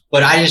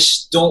 But I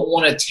just don't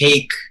want to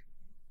take,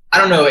 I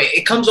don't know,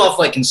 it comes off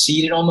like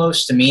conceited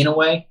almost to me in a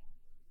way,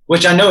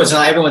 which I know it's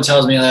not. Everyone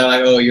tells me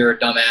like, oh, you're a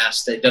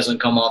dumbass. That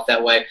doesn't come off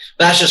that way.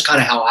 But that's just kind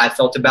of how I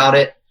felt about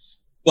it.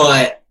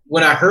 But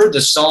when I heard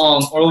the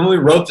song, or when we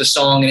wrote the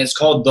song, and it's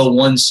called The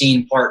One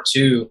Scene Part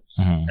 2,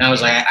 and I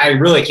was like, I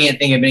really can't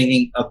think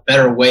of a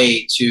better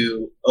way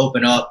to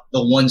open up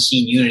the One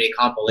Scene Unity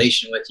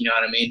compilation with, you know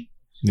what I mean?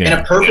 Yeah. In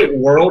a perfect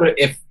world,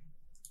 if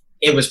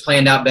it was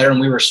planned out better and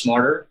we were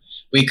smarter,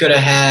 we could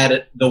have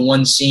had the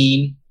One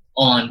Scene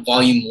on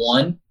Volume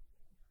 1,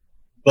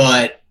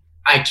 but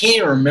I can't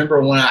even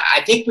remember when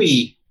I think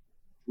we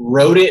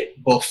wrote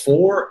it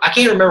before. I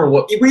can't remember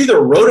we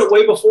either wrote it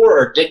way before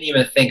or didn't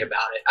even think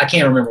about it. I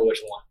can't remember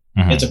which one.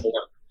 It's a blur.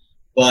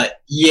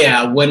 But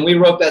yeah, when we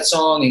wrote that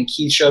song and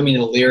Keith showed me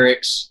the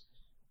lyrics,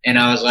 And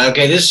I was like,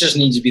 okay, this just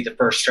needs to be the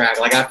first track.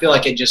 Like, I feel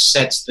like it just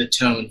sets the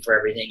tone for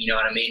everything. You know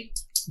what I mean?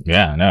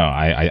 Yeah, no,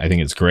 I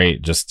think it's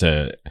great just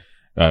to,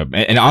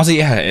 and honestly,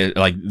 yeah,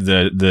 like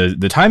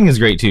the timing is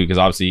great too, because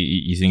obviously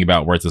you think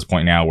about we're at this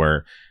point now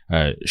where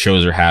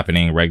shows are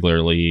happening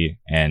regularly,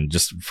 and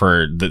just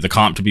for the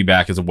comp to be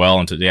back as well,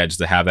 and just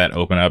to have that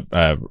open up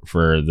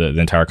for the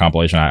entire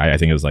compilation, I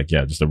think it was like,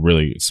 yeah, just a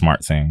really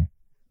smart thing.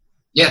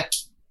 Yeah.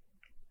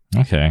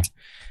 Okay.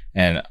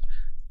 And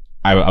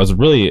I was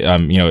really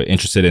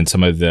interested in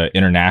some of the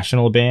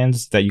international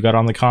bands that you got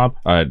on the comp.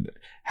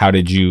 How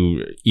did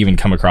you even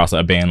come across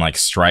a band like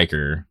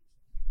Striker?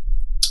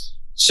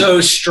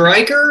 So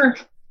Striker,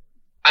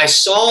 I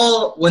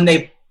saw when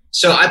I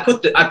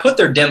put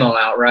their demo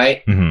out,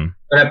 right? Mm-hmm.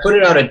 But I put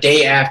it out a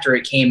day after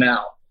it came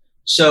out.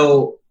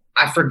 So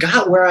I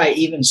forgot where I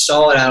even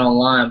saw it out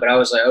online, but I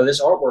was like, oh,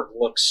 this artwork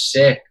looks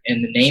sick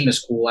and the name is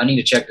cool. I need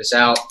to check this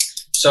out.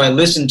 So I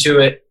listened to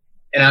it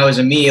and I was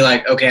immediately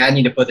like, okay, I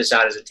need to put this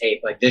out as a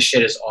tape. Like, this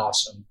shit is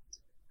awesome.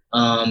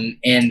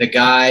 And the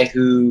guy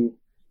who,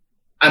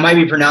 I might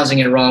be pronouncing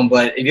it wrong,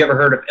 but have you ever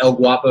heard of El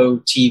Guapo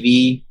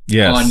TV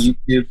on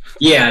YouTube?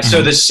 Yeah, mm-hmm.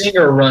 So the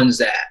singer runs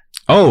that.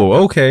 Oh,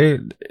 okay.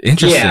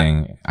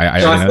 Interesting. Yeah. I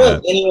feel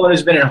like anyone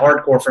who's been in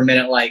hardcore for a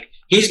minute, like,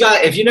 he's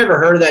got, if you never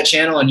heard of that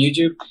channel on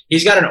YouTube,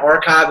 he's got an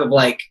archive of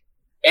like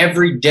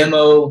every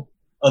demo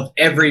of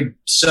every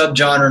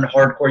subgenre in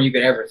hardcore you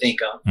could ever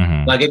think of.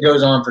 Mm-hmm. Like, it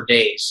goes on for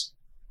days.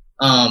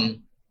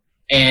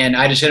 And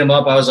I just hit him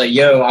up. I was like,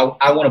 yo,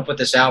 I want to put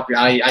this out for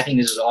you. I think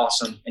this is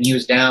awesome. And he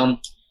was down.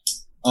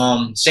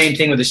 Same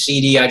thing with the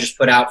CD I just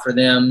put out for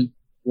them,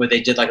 where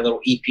they did like a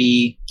little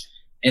EP.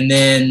 And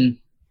then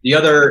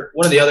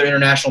one of the other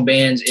international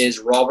bands is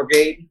Raw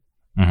Brigade,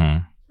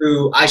 mm-hmm.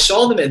 who I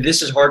saw them at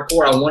This Is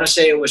Hardcore. I want to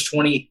say it was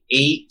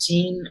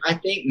 2018, I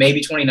think,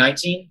 maybe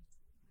 2019.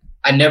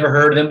 I never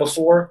heard of them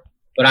before,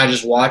 but I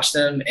just watched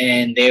them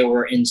and they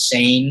were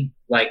insane,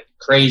 like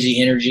crazy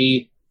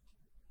energy.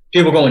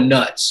 People going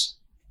nuts.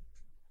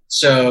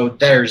 So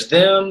there's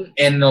them,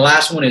 and the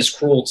last one is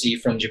Cruelty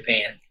from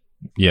Japan.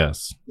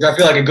 Yes. I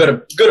feel like a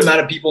good amount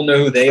of people know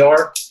who they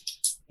are,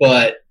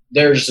 but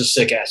they're just a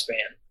sick ass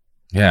band.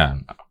 Yeah.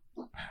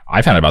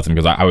 I found out about them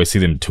because I always see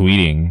them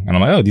tweeting, and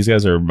I'm like, oh, these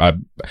guys are, I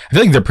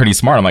feel like they're pretty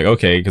smart. I'm like,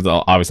 okay, because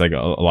obviously like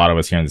a lot of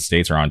us here in the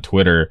States are on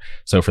Twitter.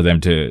 So for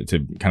them to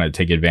kind of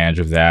take advantage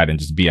of that and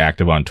just be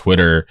active on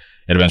Twitter,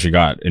 it eventually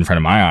got in front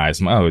of my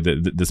eyes. I'm, oh,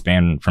 this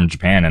band from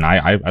Japan, and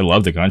I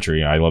love the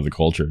country. I love the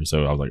culture.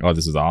 So I was like, oh,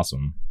 this is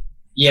awesome.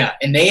 Yeah,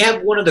 and they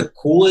have one of the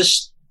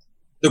coolest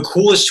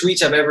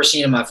tweets I've ever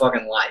seen in my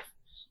fucking life.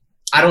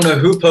 I don't know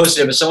who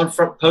posted it, but someone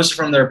posted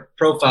from their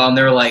profile, and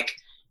they're like,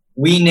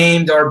 we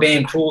named our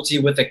band Cruelty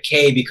with a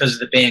K because of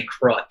the band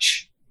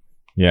Crutch.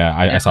 Yeah,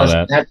 I saw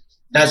that.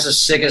 That's the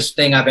sickest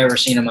thing I've ever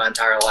seen in my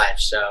entire life.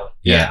 So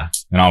yeah.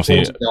 And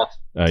obviously,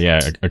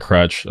 a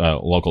Crutch,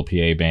 local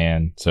PA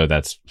band. So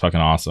that's fucking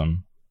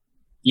awesome.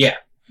 Yeah,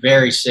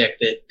 very sick.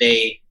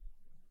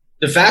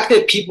 The fact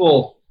that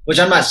people, which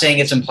I'm not saying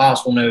it's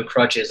impossible to know who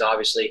Crutch is,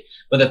 obviously,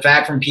 but the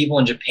fact from people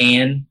in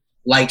Japan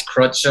liked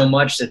Crutch so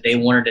much that they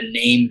wanted to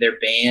name their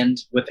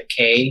band with a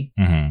K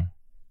mm-hmm.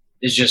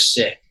 is just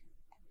sick.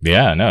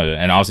 Yeah, no,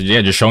 and also,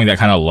 yeah, just showing that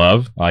kind of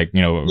love, like,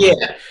 you know.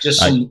 Yeah, just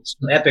some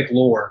epic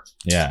lore.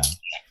 Yeah.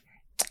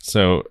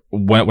 So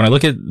when I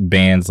look at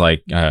bands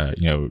like,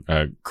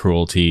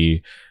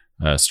 Cruelty,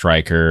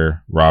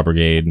 Striker, Raw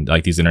Brigade,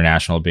 like these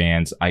international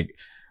bands, I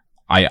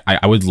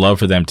would love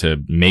for them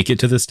to make it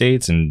to the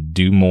States and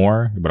do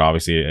more, but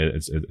obviously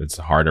it's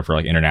harder for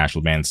like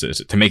international bands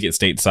to make it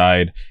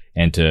stateside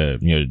and to,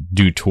 you know,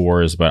 do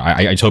tours. But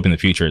I just hope in the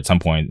future at some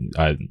point,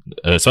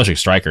 especially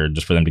Striker,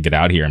 just for them to get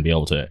out here and be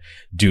able to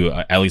do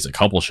at least a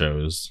couple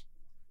shows.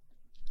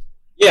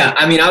 Yeah,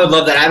 I mean, I would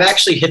love that. I've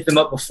actually hit them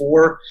up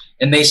before,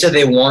 and they said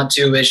they want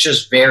to. It's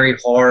just very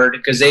hard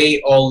because they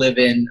all live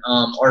in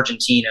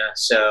Argentina,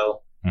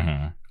 so.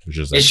 Mm-hmm.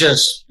 It's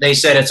just, they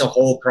said it's a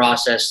whole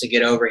process to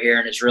get over here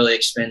and it's really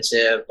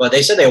expensive, but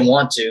they said they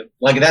want to.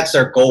 Like, that's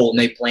their goal and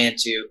they plan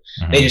to.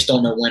 Mm-hmm. They just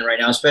don't know when right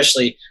now.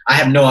 Especially, I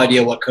have no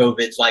idea what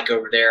COVID's like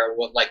over there,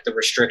 what like the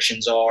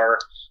restrictions are,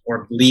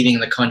 or leaving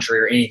the country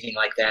or anything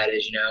like that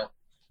is, you know.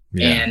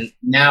 Yeah. And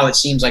now it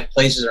seems like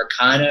places are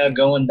kind of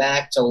going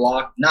back to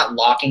not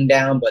locking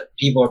down, but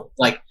people are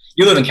like,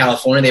 you live in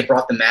California, they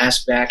brought the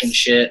mask back and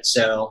shit,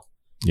 so.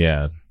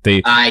 Yeah.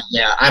 I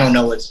don't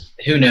know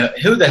who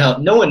the hell,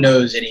 no one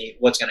knows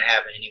what's going to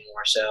happen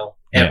anymore. So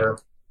ever.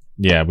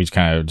 Yeah. We just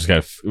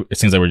got it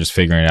seems like we're just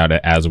figuring it out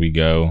as we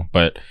go,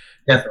 but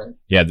definitely.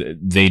 Yeah.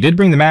 They did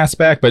bring the mask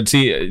back, but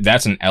see,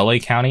 that's in LA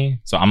County.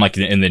 So I'm like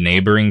in the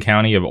neighboring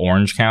county of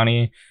Orange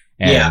County.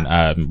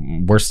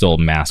 And we're still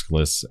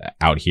maskless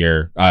out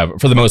here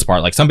for the most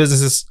part. Like, some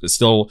businesses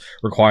still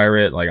require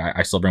it. Like,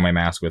 I still bring my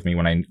mask with me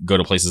when I go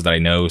to places that I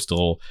know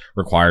still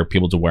require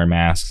people to wear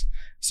masks.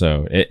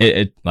 So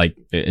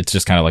it's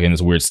just kind of like in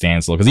this weird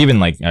standstill, because even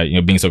like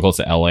being so close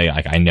to LA,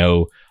 like I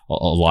know a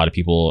lot of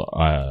people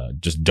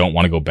just don't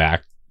want to go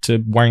back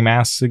to wearing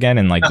masks again.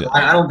 And like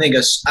I don't think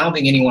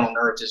anyone on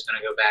earth is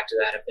going to go back to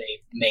that if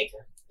they make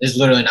is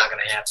literally not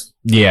going to happen.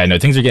 Yeah, no,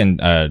 things are getting,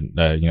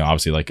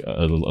 obviously like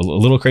a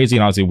little crazy,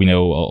 and obviously we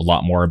know a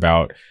lot more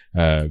about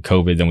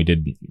COVID than we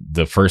did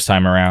the first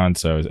time around.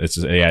 So it's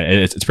just,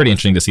 it's pretty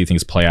interesting to see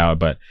things play out.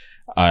 But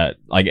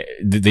like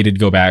they did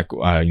go back,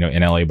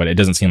 in LA, but it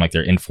doesn't seem like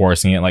they're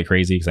enforcing it like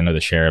crazy, because I know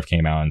the sheriff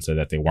came out and said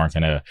that they weren't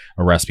going to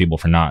arrest people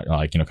for not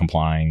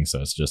complying.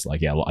 So it's just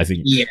like, I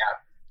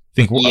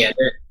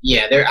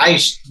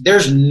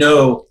there's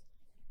no,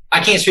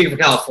 I can't speak for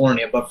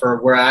California, but for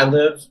where I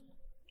live,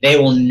 they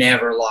will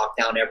never lock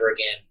down ever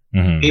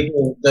again.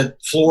 Mm-hmm.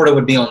 Florida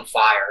would be on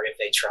fire if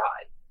they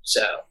tried.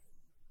 So,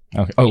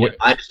 okay.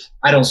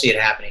 I don't see it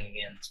happening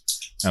again.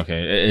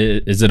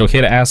 Okay. Is it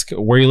okay to ask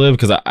where you live?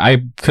 Because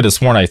I could have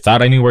sworn I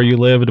thought I knew where you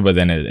lived, but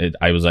then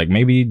I was like,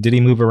 maybe did he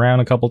move around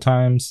a couple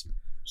times?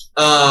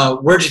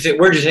 Where'd you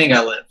think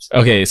I lived?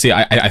 Okay, see,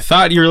 I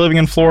thought you were living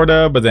in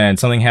Florida, but then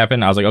something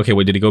happened. I was like, okay,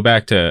 wait, did he go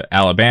back to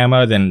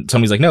Alabama? Then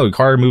somebody's like, no,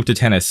 Carter moved to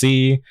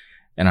Tennessee.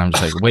 And I'm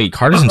just like, wait,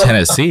 Carter's in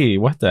Tennessee?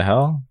 What the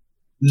hell?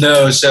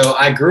 No, so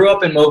I grew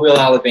up in Mobile,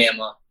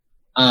 Alabama,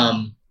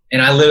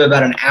 and I live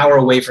about an hour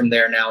away from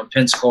there now in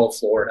Pensacola,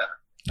 Florida.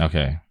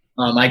 Okay.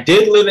 I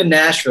did live in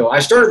Nashville. I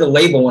started the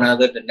label when I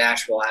lived in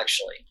Nashville,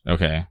 actually.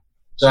 Okay.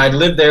 So I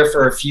lived there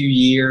for a few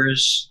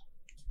years,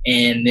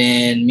 and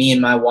then me and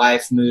my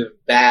wife moved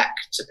back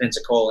to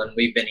Pensacola, and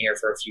we've been here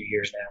for a few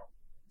years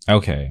now.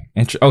 Okay.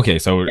 Okay.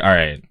 So, all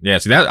right. Yeah.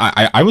 So that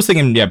I was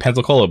thinking,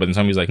 Pensacola, but then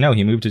somebody's like, no,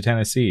 he moved to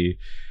Tennessee.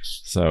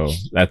 So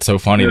that's so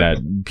funny that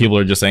people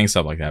are just saying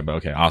stuff like that. But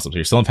okay, awesome. So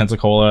you're still in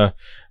Pensacola.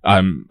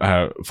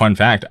 Fun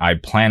fact: I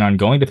plan on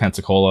going to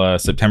Pensacola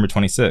September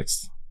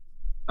 26th.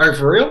 All right,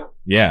 for real?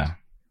 Yeah.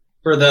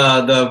 For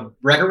the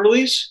record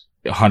release?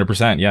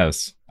 100%.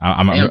 Yes.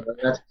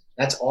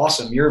 That's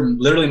awesome. You're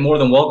literally more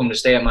than welcome to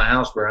stay at my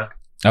house, bro.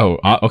 Oh,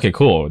 okay,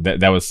 cool.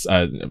 That was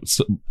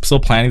still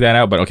planning that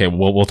out, but okay,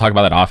 we'll talk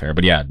about that off air.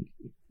 But yeah,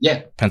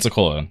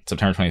 Pensacola,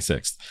 September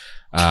 26th.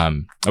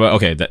 But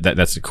okay,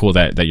 that's cool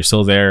that you're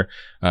still there.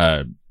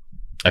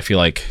 I feel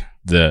like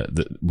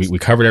we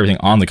covered everything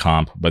on the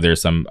comp, but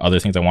there's some other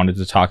things I wanted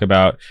to talk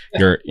about.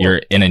 You're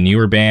in a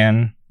newer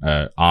band,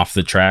 Off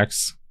the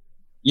Tracks.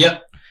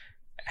 Yep.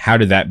 How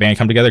did that band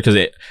come together? Because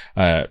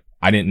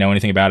I didn't know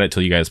anything about it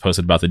till you guys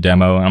posted about the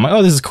demo, and I'm like,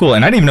 oh, this is cool.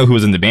 And I didn't even know who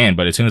was in the band,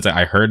 but as soon as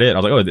I heard it, I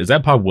was like, oh, is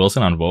that Bob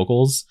Wilson on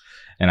vocals?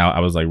 And I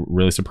was like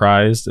really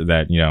surprised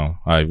that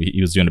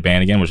he was doing a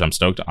band again, which I'm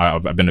stoked.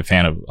 I've been a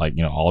fan of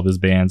all of his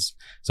bands,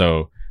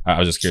 so I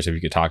was just curious if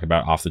you could talk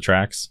about Off the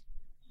Tracks.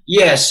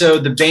 Yeah, so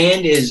the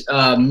band is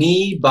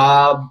me,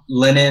 Bob,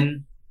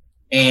 Lennon,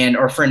 and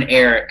our friend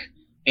Eric.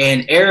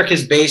 And Eric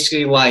is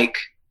basically like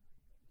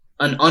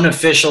an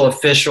unofficial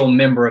official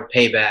member of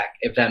Payback,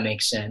 if that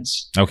makes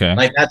sense. Okay.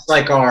 Like that's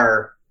like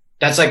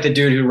the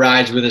dude who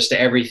rides with us to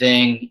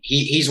everything.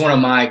 He's one of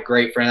my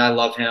great friends. I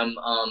love him.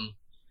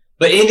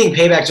 But anything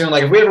Payback's doing,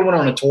 like if we ever went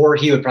on a tour,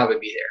 he would probably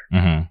be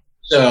there. Mm-hmm.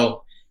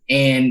 So,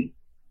 and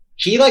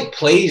he like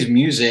plays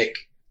music.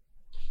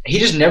 He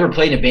just never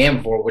played in a band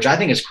before, which I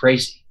think is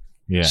crazy.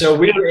 Yeah. So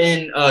we were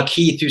in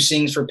Keith, who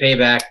sings for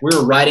Payback. We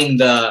were writing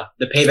the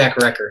Payback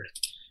record,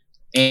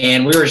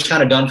 and we were just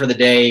kind of done for the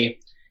day.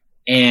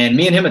 And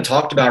me and him had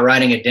talked about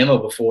writing a demo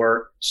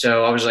before.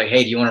 So I was like,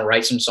 hey, do you want to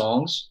write some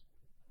songs?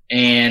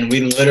 And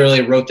we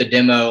literally wrote the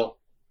demo,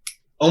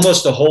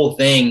 almost the whole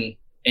thing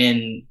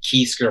in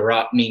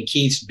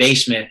Keith's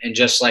basement in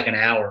just like an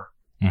hour.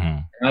 Mm-hmm.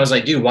 And I was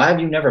like, dude, why have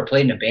you never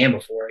played in a band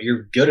before?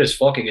 You're good as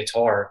fuck at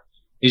guitar.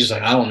 He's just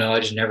like, I don't know. I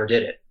just never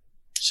did it.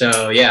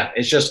 So yeah,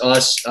 it's just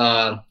us,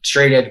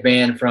 straight edge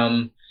band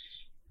from,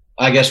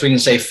 I guess we can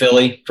say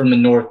Philly, from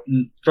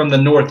the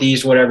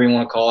Northeast, whatever you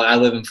want to call it. I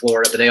live in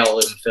Florida, but they all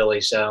live in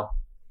Philly. So,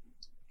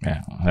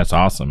 yeah, that's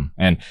awesome.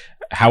 And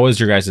how was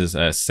your guys'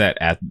 set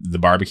at the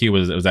barbecue?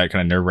 Was that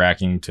kind of nerve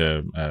wracking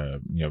to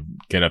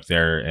get up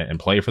there and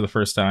play for the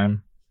first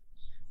time?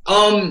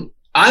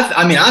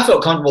 I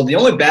felt comfortable. The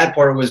only bad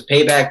part was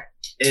Payback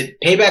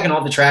and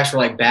All the Tracks were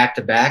like back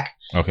to back.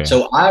 Okay.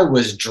 So I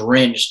was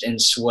drenched in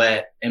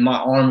sweat and my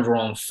arms were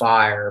on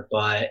fire,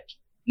 but.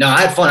 No,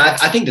 I had fun.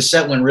 I think the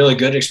set went really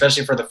good,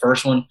 especially for the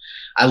first one.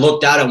 I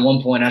looked out at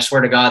one point, I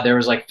swear to God, there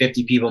was like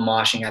 50 people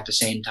moshing at the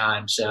same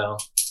time. So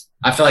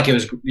I feel like it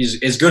was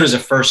as good as a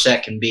first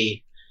set can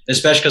be,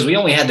 especially because we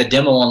only had the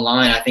demo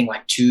online, I think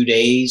like 2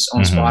 days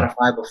on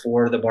Spotify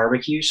before the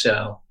barbecue.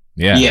 So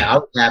yeah, I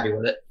was happy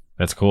with it.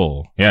 That's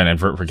cool. Yeah, and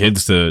for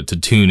kids to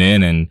tune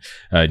in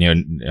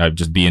and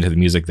just be into the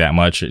music that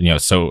much,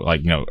 so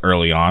like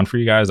early on for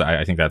you guys,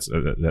 I think that's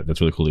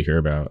really cool to hear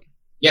about.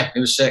 Yeah, it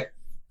was sick.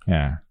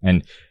 Yeah,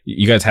 and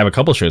you guys have a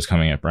couple shows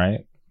coming up,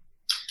 right?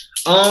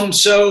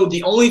 So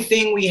the only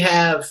thing we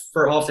have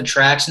for Off the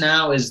Tracks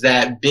now is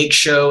that big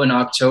show in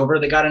October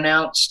that got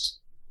announced.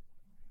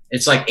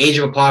 It's like Age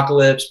of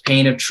Apocalypse,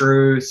 Pain of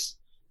Truth,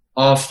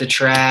 Off the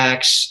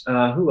Tracks.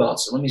 Who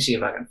else? Let me see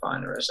if I can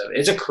find the rest of it.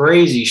 It's a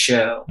crazy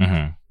show.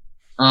 Mm-hmm.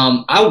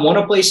 I want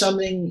to play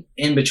something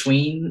in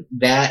between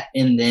that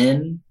and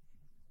then,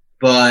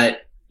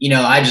 but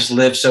I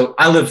live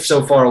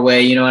so far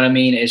away. You know what I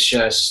mean? It's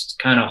just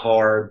kind of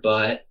hard,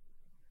 but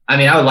I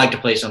mean, I would like to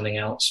play something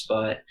else,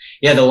 but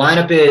yeah, the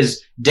lineup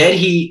is Dead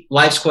Heat,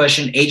 Life's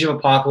Question, Age of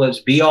Apocalypse,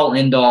 Be All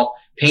End All,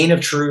 Pain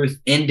of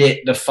Truth, End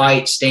It, The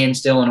Fight, Stand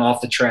Still, and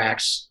Off the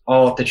Tracks,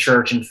 all at the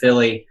church in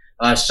Philly,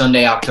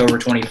 Sunday, October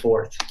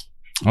 24th.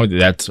 Oh,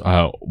 that's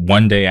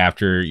one day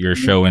after your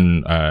show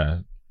in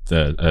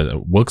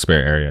the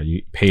Wilkes-Barre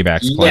area.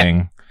 Payback's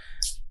playing.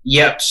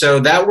 Yep. So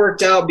that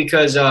worked out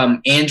because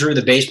Andrew,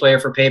 the bass player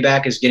for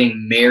Payback, is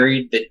getting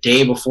married the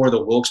day before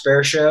the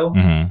Wilkes-Barre show.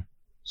 Mm-hmm.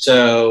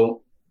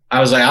 So I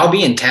was like, I'll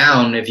be in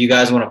town if you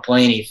guys want to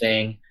play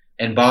anything.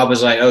 And Bob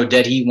was like, oh,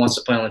 Dead Heat wants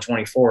to play on the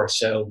 24th.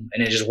 So,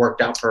 and it just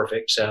worked out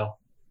perfect. So.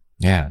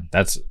 Yeah,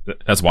 that's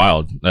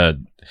wild.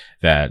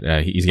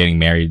 That he's getting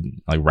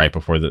married like right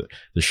before the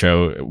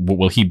show.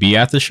 Will he be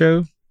at the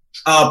show?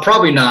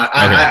 Probably not.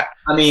 Okay.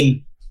 I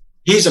mean,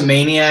 he's a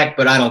maniac,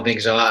 but I don't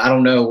think so. I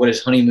don't know what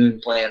his honeymoon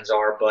plans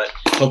are, but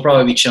he'll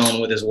probably be chilling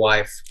with his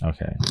wife.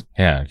 Okay,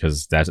 yeah,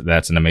 because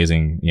that's an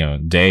amazing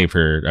day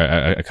for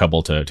a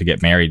couple to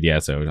get married. Yeah,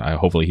 so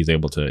hopefully he's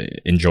able to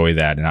enjoy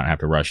that and not have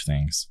to rush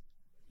things.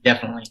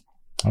 Definitely.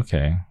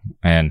 Okay,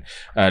 and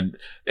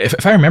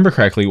if I remember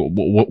correctly,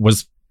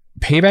 was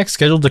Payback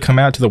scheduled to come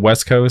out to the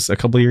West Coast a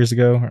couple of years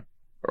ago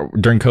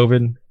during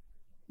COVID?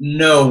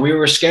 No, we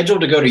were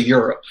scheduled to go to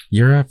Europe.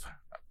 Europe?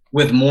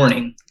 With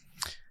Mourning.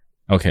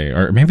 Okay,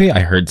 or maybe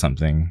I heard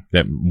something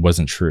that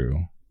wasn't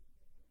true.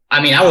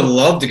 I mean, I would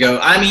love to go.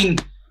 I mean,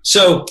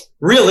 so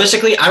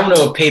realistically, I don't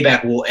know if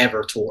Payback will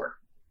ever tour.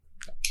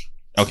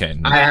 Okay.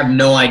 I have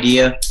no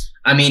idea.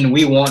 I mean,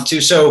 we want to.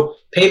 So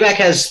Payback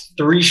has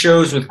 3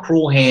 shows with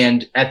Cruel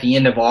Hand at the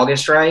end of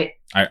August, right?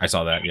 I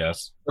saw that,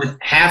 yes. But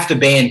half the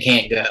band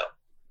can't go.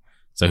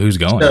 So who's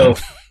going? So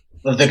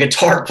the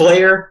guitar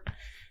player,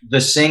 the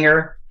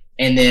singer,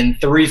 and then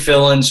 3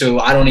 fill-ins who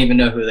I don't even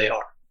know who they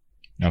are.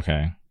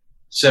 Okay.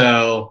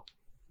 So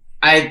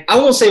I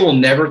won't say we'll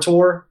never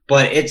tour,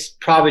 but it's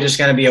probably just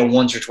going to be a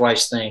once or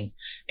twice thing.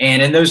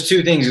 And in those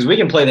 2 things is we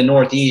can play the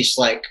Northeast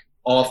like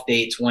off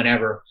dates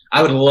whenever.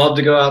 I would love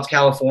to go out to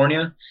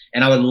California,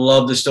 and I would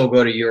love to still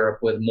go to Europe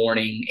with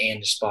Mourning and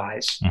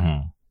Despise.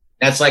 Mm-hmm.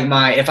 That's like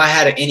if I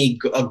had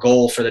a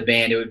goal for the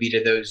band, it would be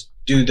to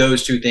do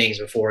those 2 things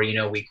before,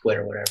 we quit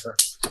or whatever.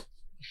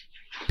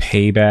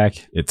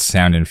 Payback, it's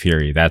Sound and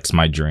Fury. That's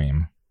my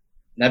dream.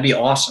 That'd be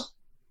awesome.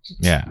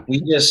 Yeah.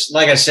 We just,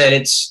 like I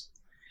said,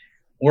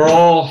 we're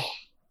all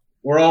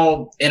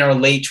in our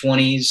late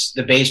 20s.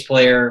 The bass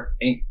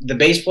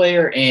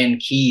player and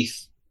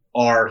Keith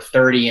are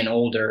 30 and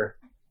older.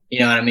 You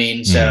know what I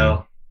mean? Mm-hmm.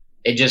 So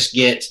it just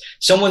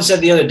someone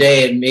said the other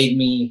day, it made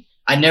me,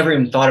 I never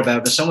even thought about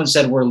it, but someone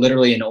said we're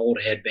literally an old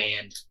head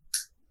band.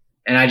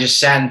 And I just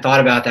sat and thought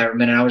about that for a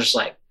minute. I was just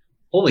like,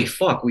 holy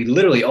fuck, we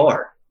literally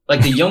are.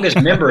 Like the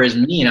youngest member is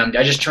me, and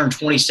I just turned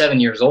 27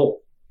 years old.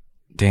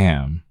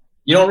 Damn.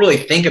 You don't really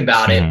think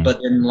about it, but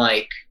then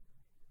like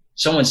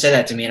someone said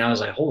that to me and I was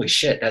like, holy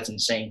shit, that's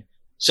insane.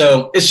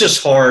 So it's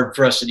just hard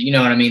for us to, you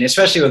know what I mean?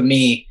 Especially with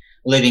me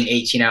living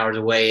 18 hours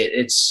away,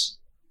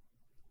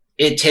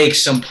 it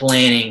takes some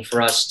planning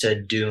for us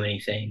to do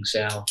anything.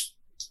 So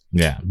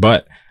yeah,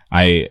 but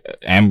I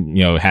am,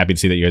 happy to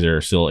see that you guys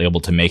are still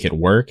able to make it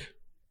work.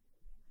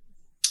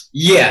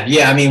 Yeah.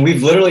 I mean,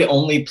 we've literally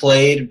only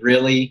played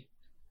really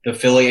the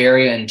Philly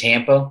area and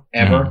Tampa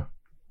ever.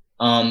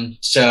 Mm-hmm.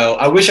 So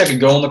I wish I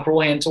could go on the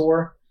Cruel Hand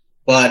tour,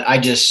 but I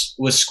just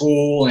with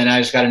school and I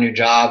just got a new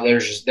job.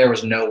 There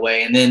was no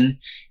way. And then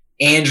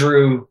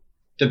Andrew,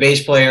 the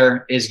bass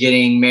player, is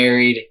getting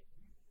married,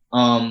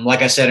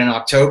 like I said, in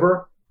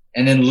October.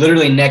 And then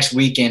literally next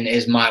weekend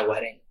is my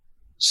wedding.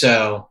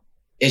 So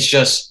it's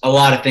just a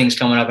lot of things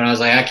coming up. And I was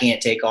like, I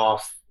can't take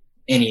off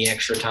any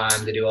extra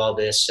time to do all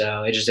this.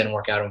 So it just didn't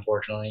work out,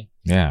 unfortunately.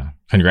 Yeah.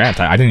 Congrats.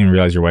 I didn't even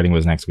realize your wedding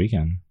was next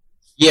weekend.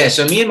 Yeah.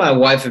 So me and my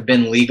wife have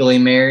been legally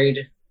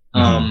married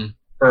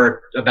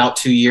for about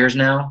 2 years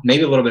now,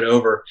 maybe a little bit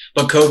over.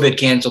 But COVID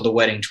canceled the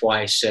wedding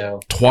twice. So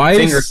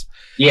twice?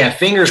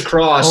 Fingers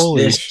crossed.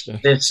 Holy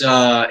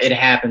it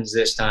happens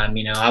this time.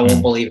 I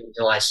won't believe it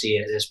until I see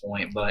it at this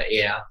point. But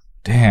yeah.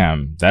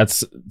 Damn,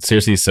 that's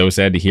seriously so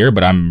sad to hear,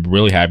 but I'm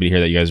really happy to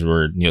hear that you guys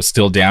were,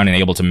 still down and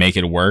able to make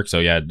it work. So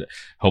yeah,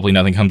 hopefully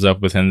nothing comes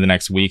up within the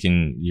next week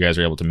and you guys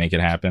are able to make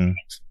it happen.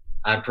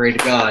 I pray to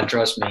God,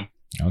 trust me.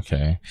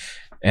 Okay.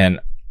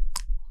 And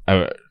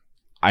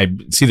I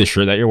see the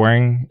shirt that you're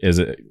wearing.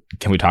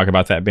 Can we talk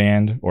about that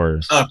band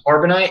or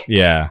Carbonite?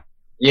 Yeah.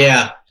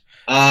 Yeah.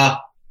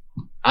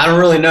 I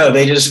don't really know.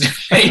 They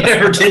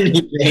never did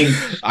anything.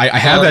 I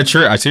have that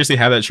shirt. I seriously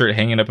have that shirt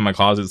hanging up in my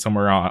closet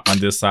somewhere on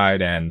this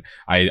side. And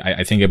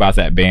I think about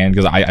that band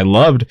because I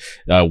loved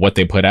what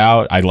they put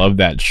out. I loved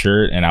that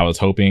shirt and I was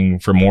hoping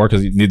for more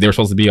because they were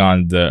supposed to be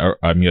on the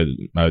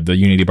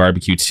Unity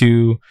Barbecue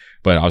 2,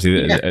 but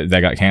obviously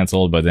that got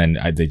canceled. But then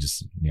they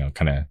just,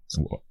 kind of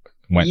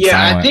went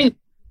silent.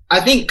 I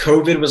think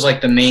COVID was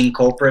like the main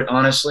culprit,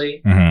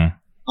 honestly. Mm-hmm.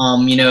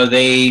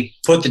 They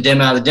put the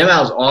demo out. The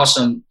demo is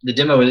awesome. The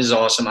demo is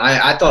awesome.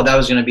 I thought that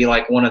was going to be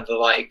like one of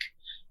the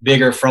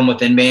bigger From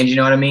Within bands, you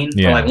know what I mean?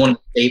 Yeah. Or one of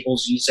the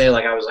staples, you say.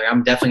 I was like,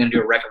 I'm definitely going to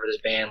do a record for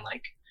this band.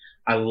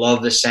 I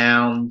love the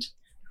sound.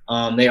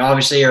 They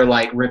obviously are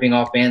like ripping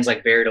off bands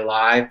like Buried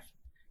Alive,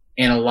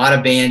 and a lot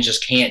of bands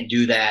just can't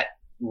do that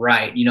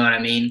right. You know what I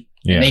mean?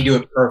 Yeah. And they do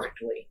it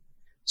perfectly.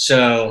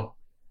 So,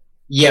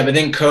 yeah, but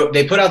then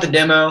they put out the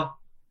demo.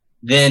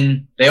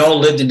 Then they all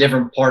lived in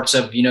different parts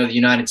of, you know, the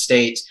United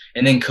States.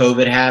 And then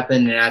COVID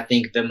happened, and I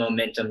think the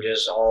momentum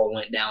just all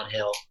went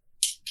downhill.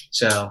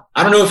 So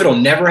I don't know if it'll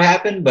never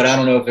happen, but I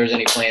don't know if there's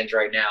any plans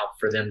right now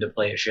for them to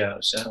play a show.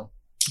 So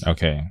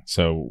okay,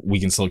 so we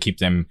can still keep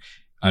them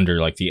under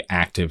like the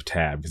active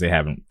tab because they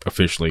haven't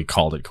officially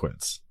called it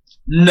quits.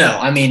 No,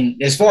 I mean,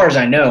 as far as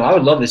I know, I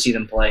would love to see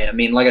them play. I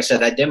mean, like I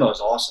said, that demo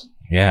is awesome.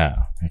 Yeah,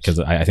 because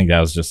I think that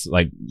was just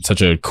like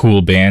such a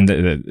cool band,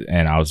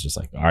 and I was just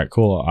like, all right,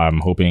 cool. I'm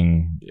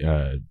hoping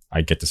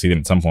I get to see them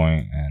at some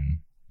point, and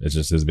it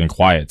just has been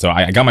quiet. So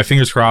I got my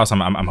fingers crossed.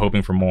 I'm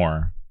hoping for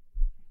more.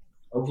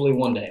 Hopefully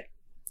one day.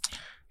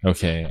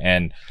 Okay,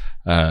 and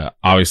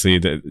obviously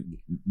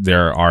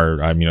there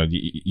are you know,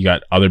 you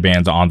got other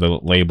bands on the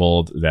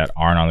label that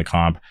aren't on the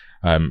comp.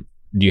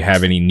 Do you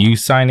have any new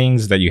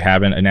signings that you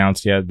haven't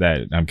announced yet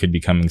that could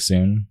be coming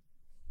soon?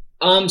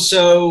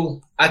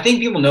 So I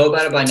think people know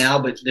about it by now,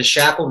 but the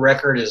Shackled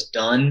record is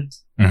done.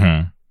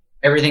 Mm-hmm.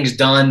 Everything's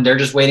done. They're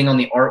just waiting on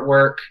the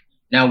artwork.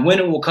 Now, when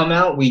it will come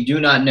out, we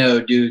do not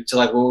know due to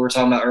like what we were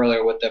talking about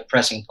earlier with the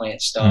pressing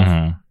plant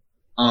stuff.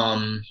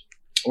 Mm-hmm.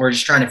 We're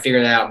just trying to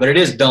figure that out, but it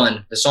is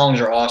done. The songs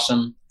are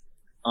awesome.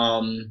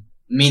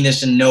 Mean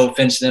this and no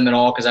offense to them at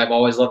all, because I've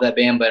always loved that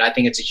band, but I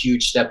think it's a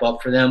huge step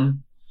up for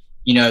them.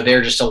 You know,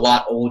 they're just a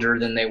lot older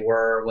than they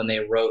were when they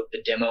wrote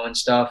the demo and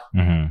stuff.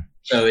 Mm-hmm.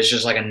 So it's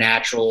just like a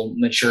natural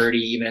maturity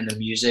even in the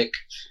music.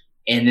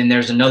 And then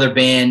there's another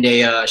band,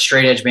 a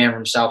straight edge band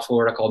from South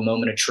Florida called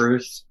Moment of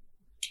Truth,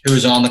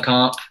 who's on the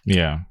comp.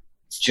 Yeah.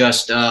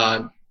 Just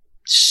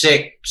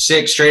sick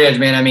straight edge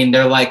band. I mean,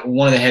 they're like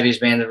one of the heaviest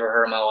bands I've ever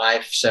heard in my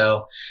life.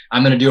 So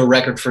I'm going to do a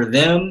record for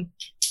them.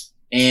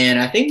 And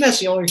I think that's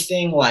the only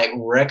thing like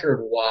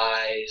record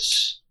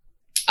wise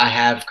I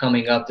have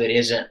coming up that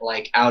isn't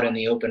like out in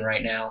the open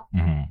right now.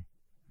 Mm-hmm.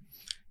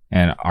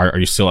 And are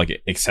you still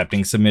like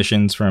accepting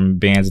submissions from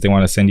bands that they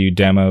want to send you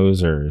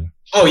demos or?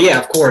 Oh yeah,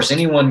 of course.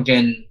 Anyone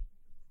can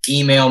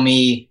email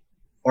me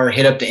or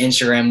hit up the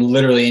Instagram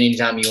literally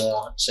anytime you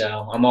want.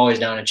 So I'm always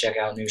down to check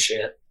out new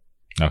shit.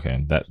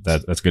 Okay,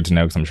 that's good to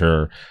know, because I'm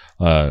sure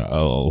a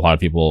lot of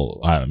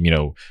people you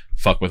know,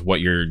 fuck with what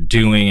you're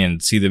doing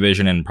and see the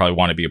vision and probably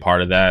want to be a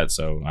part of that.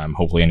 So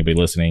hopefully anybody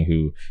listening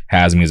who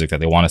has music that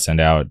they want to send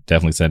out,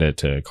 definitely send it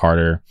to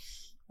Carter.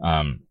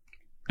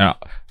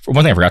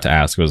 One thing I forgot to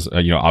ask was,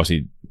 you know,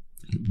 obviously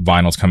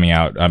vinyl's coming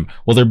out.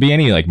 Will there be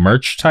any like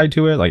merch tied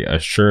to it, like a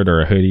shirt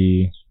or a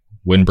hoodie,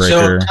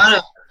 windbreaker?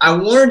 So I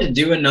wanted to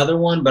do another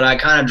one, but I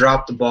kind of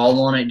dropped the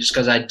ball on it just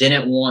because I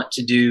didn't want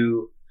to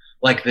do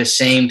like the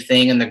same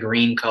thing in the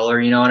green color.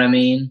 You know what I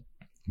mean?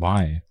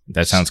 Why?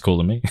 That sounds cool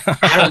to me.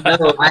 I don't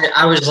know.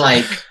 I was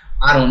like,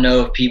 I don't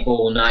know if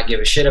people will not give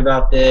a shit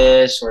about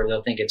this or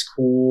they'll think it's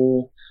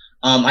cool.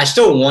 I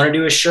still want to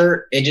do a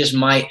shirt. It just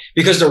might,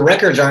 because the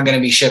records aren't going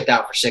to be shipped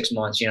out for 6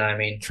 months. You know what I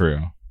mean?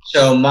 True.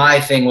 So my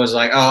thing was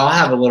like, oh, I'll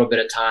have a little bit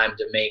of time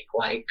to make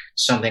like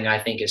something I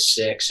think is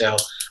sick. So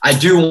I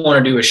do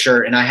want to do a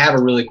shirt, and I have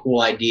a really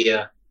cool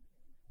idea,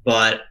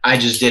 but I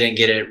just didn't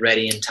get it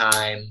ready in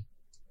time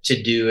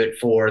to do it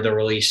for the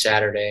release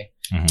Saturday.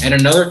 Mm-hmm. And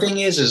another thing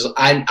is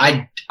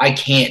I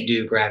can't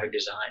do graphic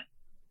design.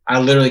 I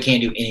literally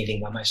can't do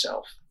anything by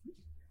myself.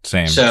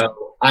 Same.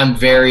 So I'm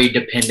very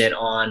dependent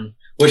on,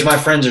 which my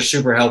friends are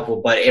super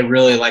helpful, but it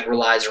really like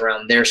relies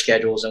around their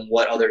schedules and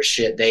what other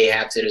shit they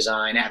have to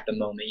design at the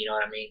moment. You know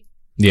what I mean?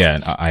 Yeah,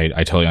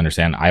 I totally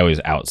understand. I always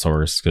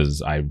outsource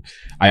because I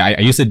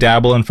used to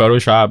dabble in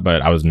Photoshop,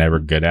 but I was never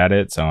good at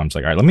it. So I'm just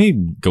like, all right, let me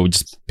go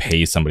just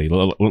pay somebody.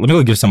 Let me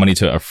go give some money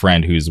to a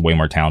friend who's way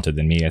more talented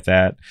than me at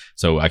that.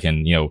 So I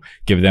can, you know,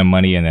 give them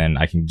money, and then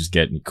I can just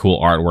get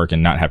cool artwork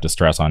and not have to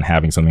stress on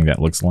having something that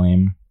looks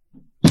lame.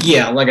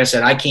 Yeah, like I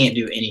said, I can't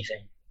do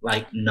anything.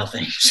 Like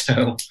nothing.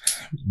 So,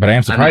 but I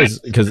am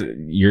surprised because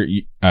you're,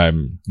 you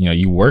know,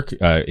 you work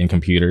in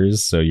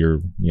computers, so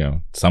you're, you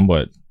know,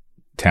 somewhat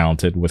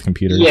talented with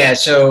computers. Yeah.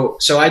 So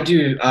I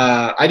do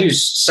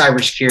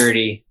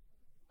cybersecurity.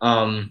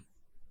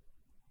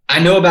 I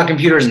know about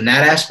computers in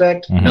that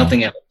aspect. Mm-hmm.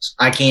 Nothing else.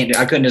 I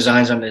couldn't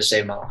design something to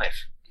save my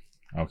life.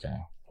 Okay.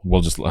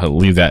 We'll just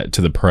leave that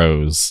to the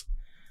pros.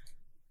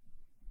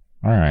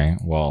 All right.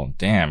 Well,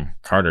 damn,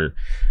 Carter.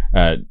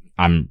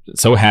 I'm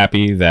so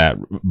happy that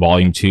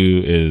Volume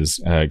 2 is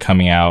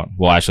coming out.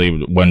 Well,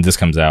 actually, when this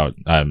comes out,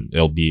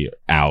 it'll be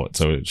out.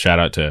 So shout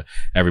out to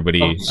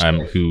everybody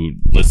who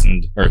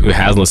listened or who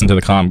has listened to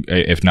the comp.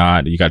 If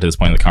not, you got to this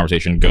point in the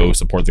conversation, go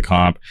support the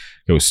comp,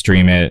 go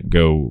stream it,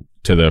 go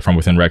to the From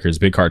Within Records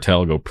Big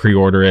Cartel, go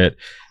pre-order it.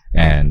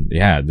 And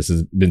yeah, this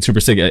has been super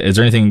sick. Is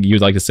there anything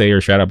you'd like to say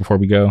or shout out before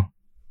we go?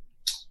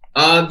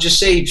 Just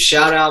say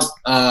shout out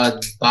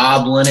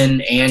Bob,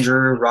 Lennon,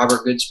 Andrew,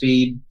 Robert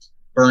Goodspeed,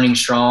 Burning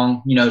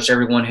Strong, you know, it's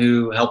everyone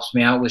who helps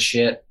me out with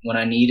shit when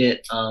I need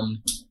it.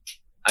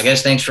 I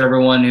guess thanks for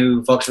everyone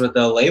who fucks with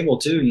the label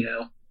too, you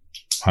know.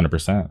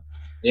 100%.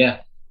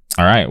 Yeah.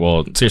 All right.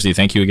 Well, seriously,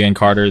 thank you again,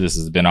 Carter. This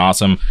has been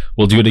awesome.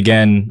 We'll do it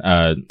again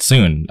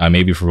soon,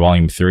 maybe for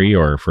volume 3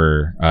 or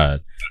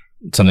for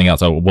something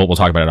else. We'll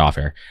talk about it off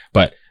air.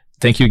 But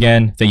thank you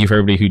again. Thank you for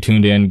everybody who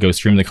tuned in. Go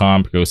stream the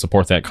comp, go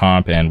support that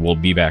comp, and we'll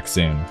be back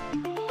soon.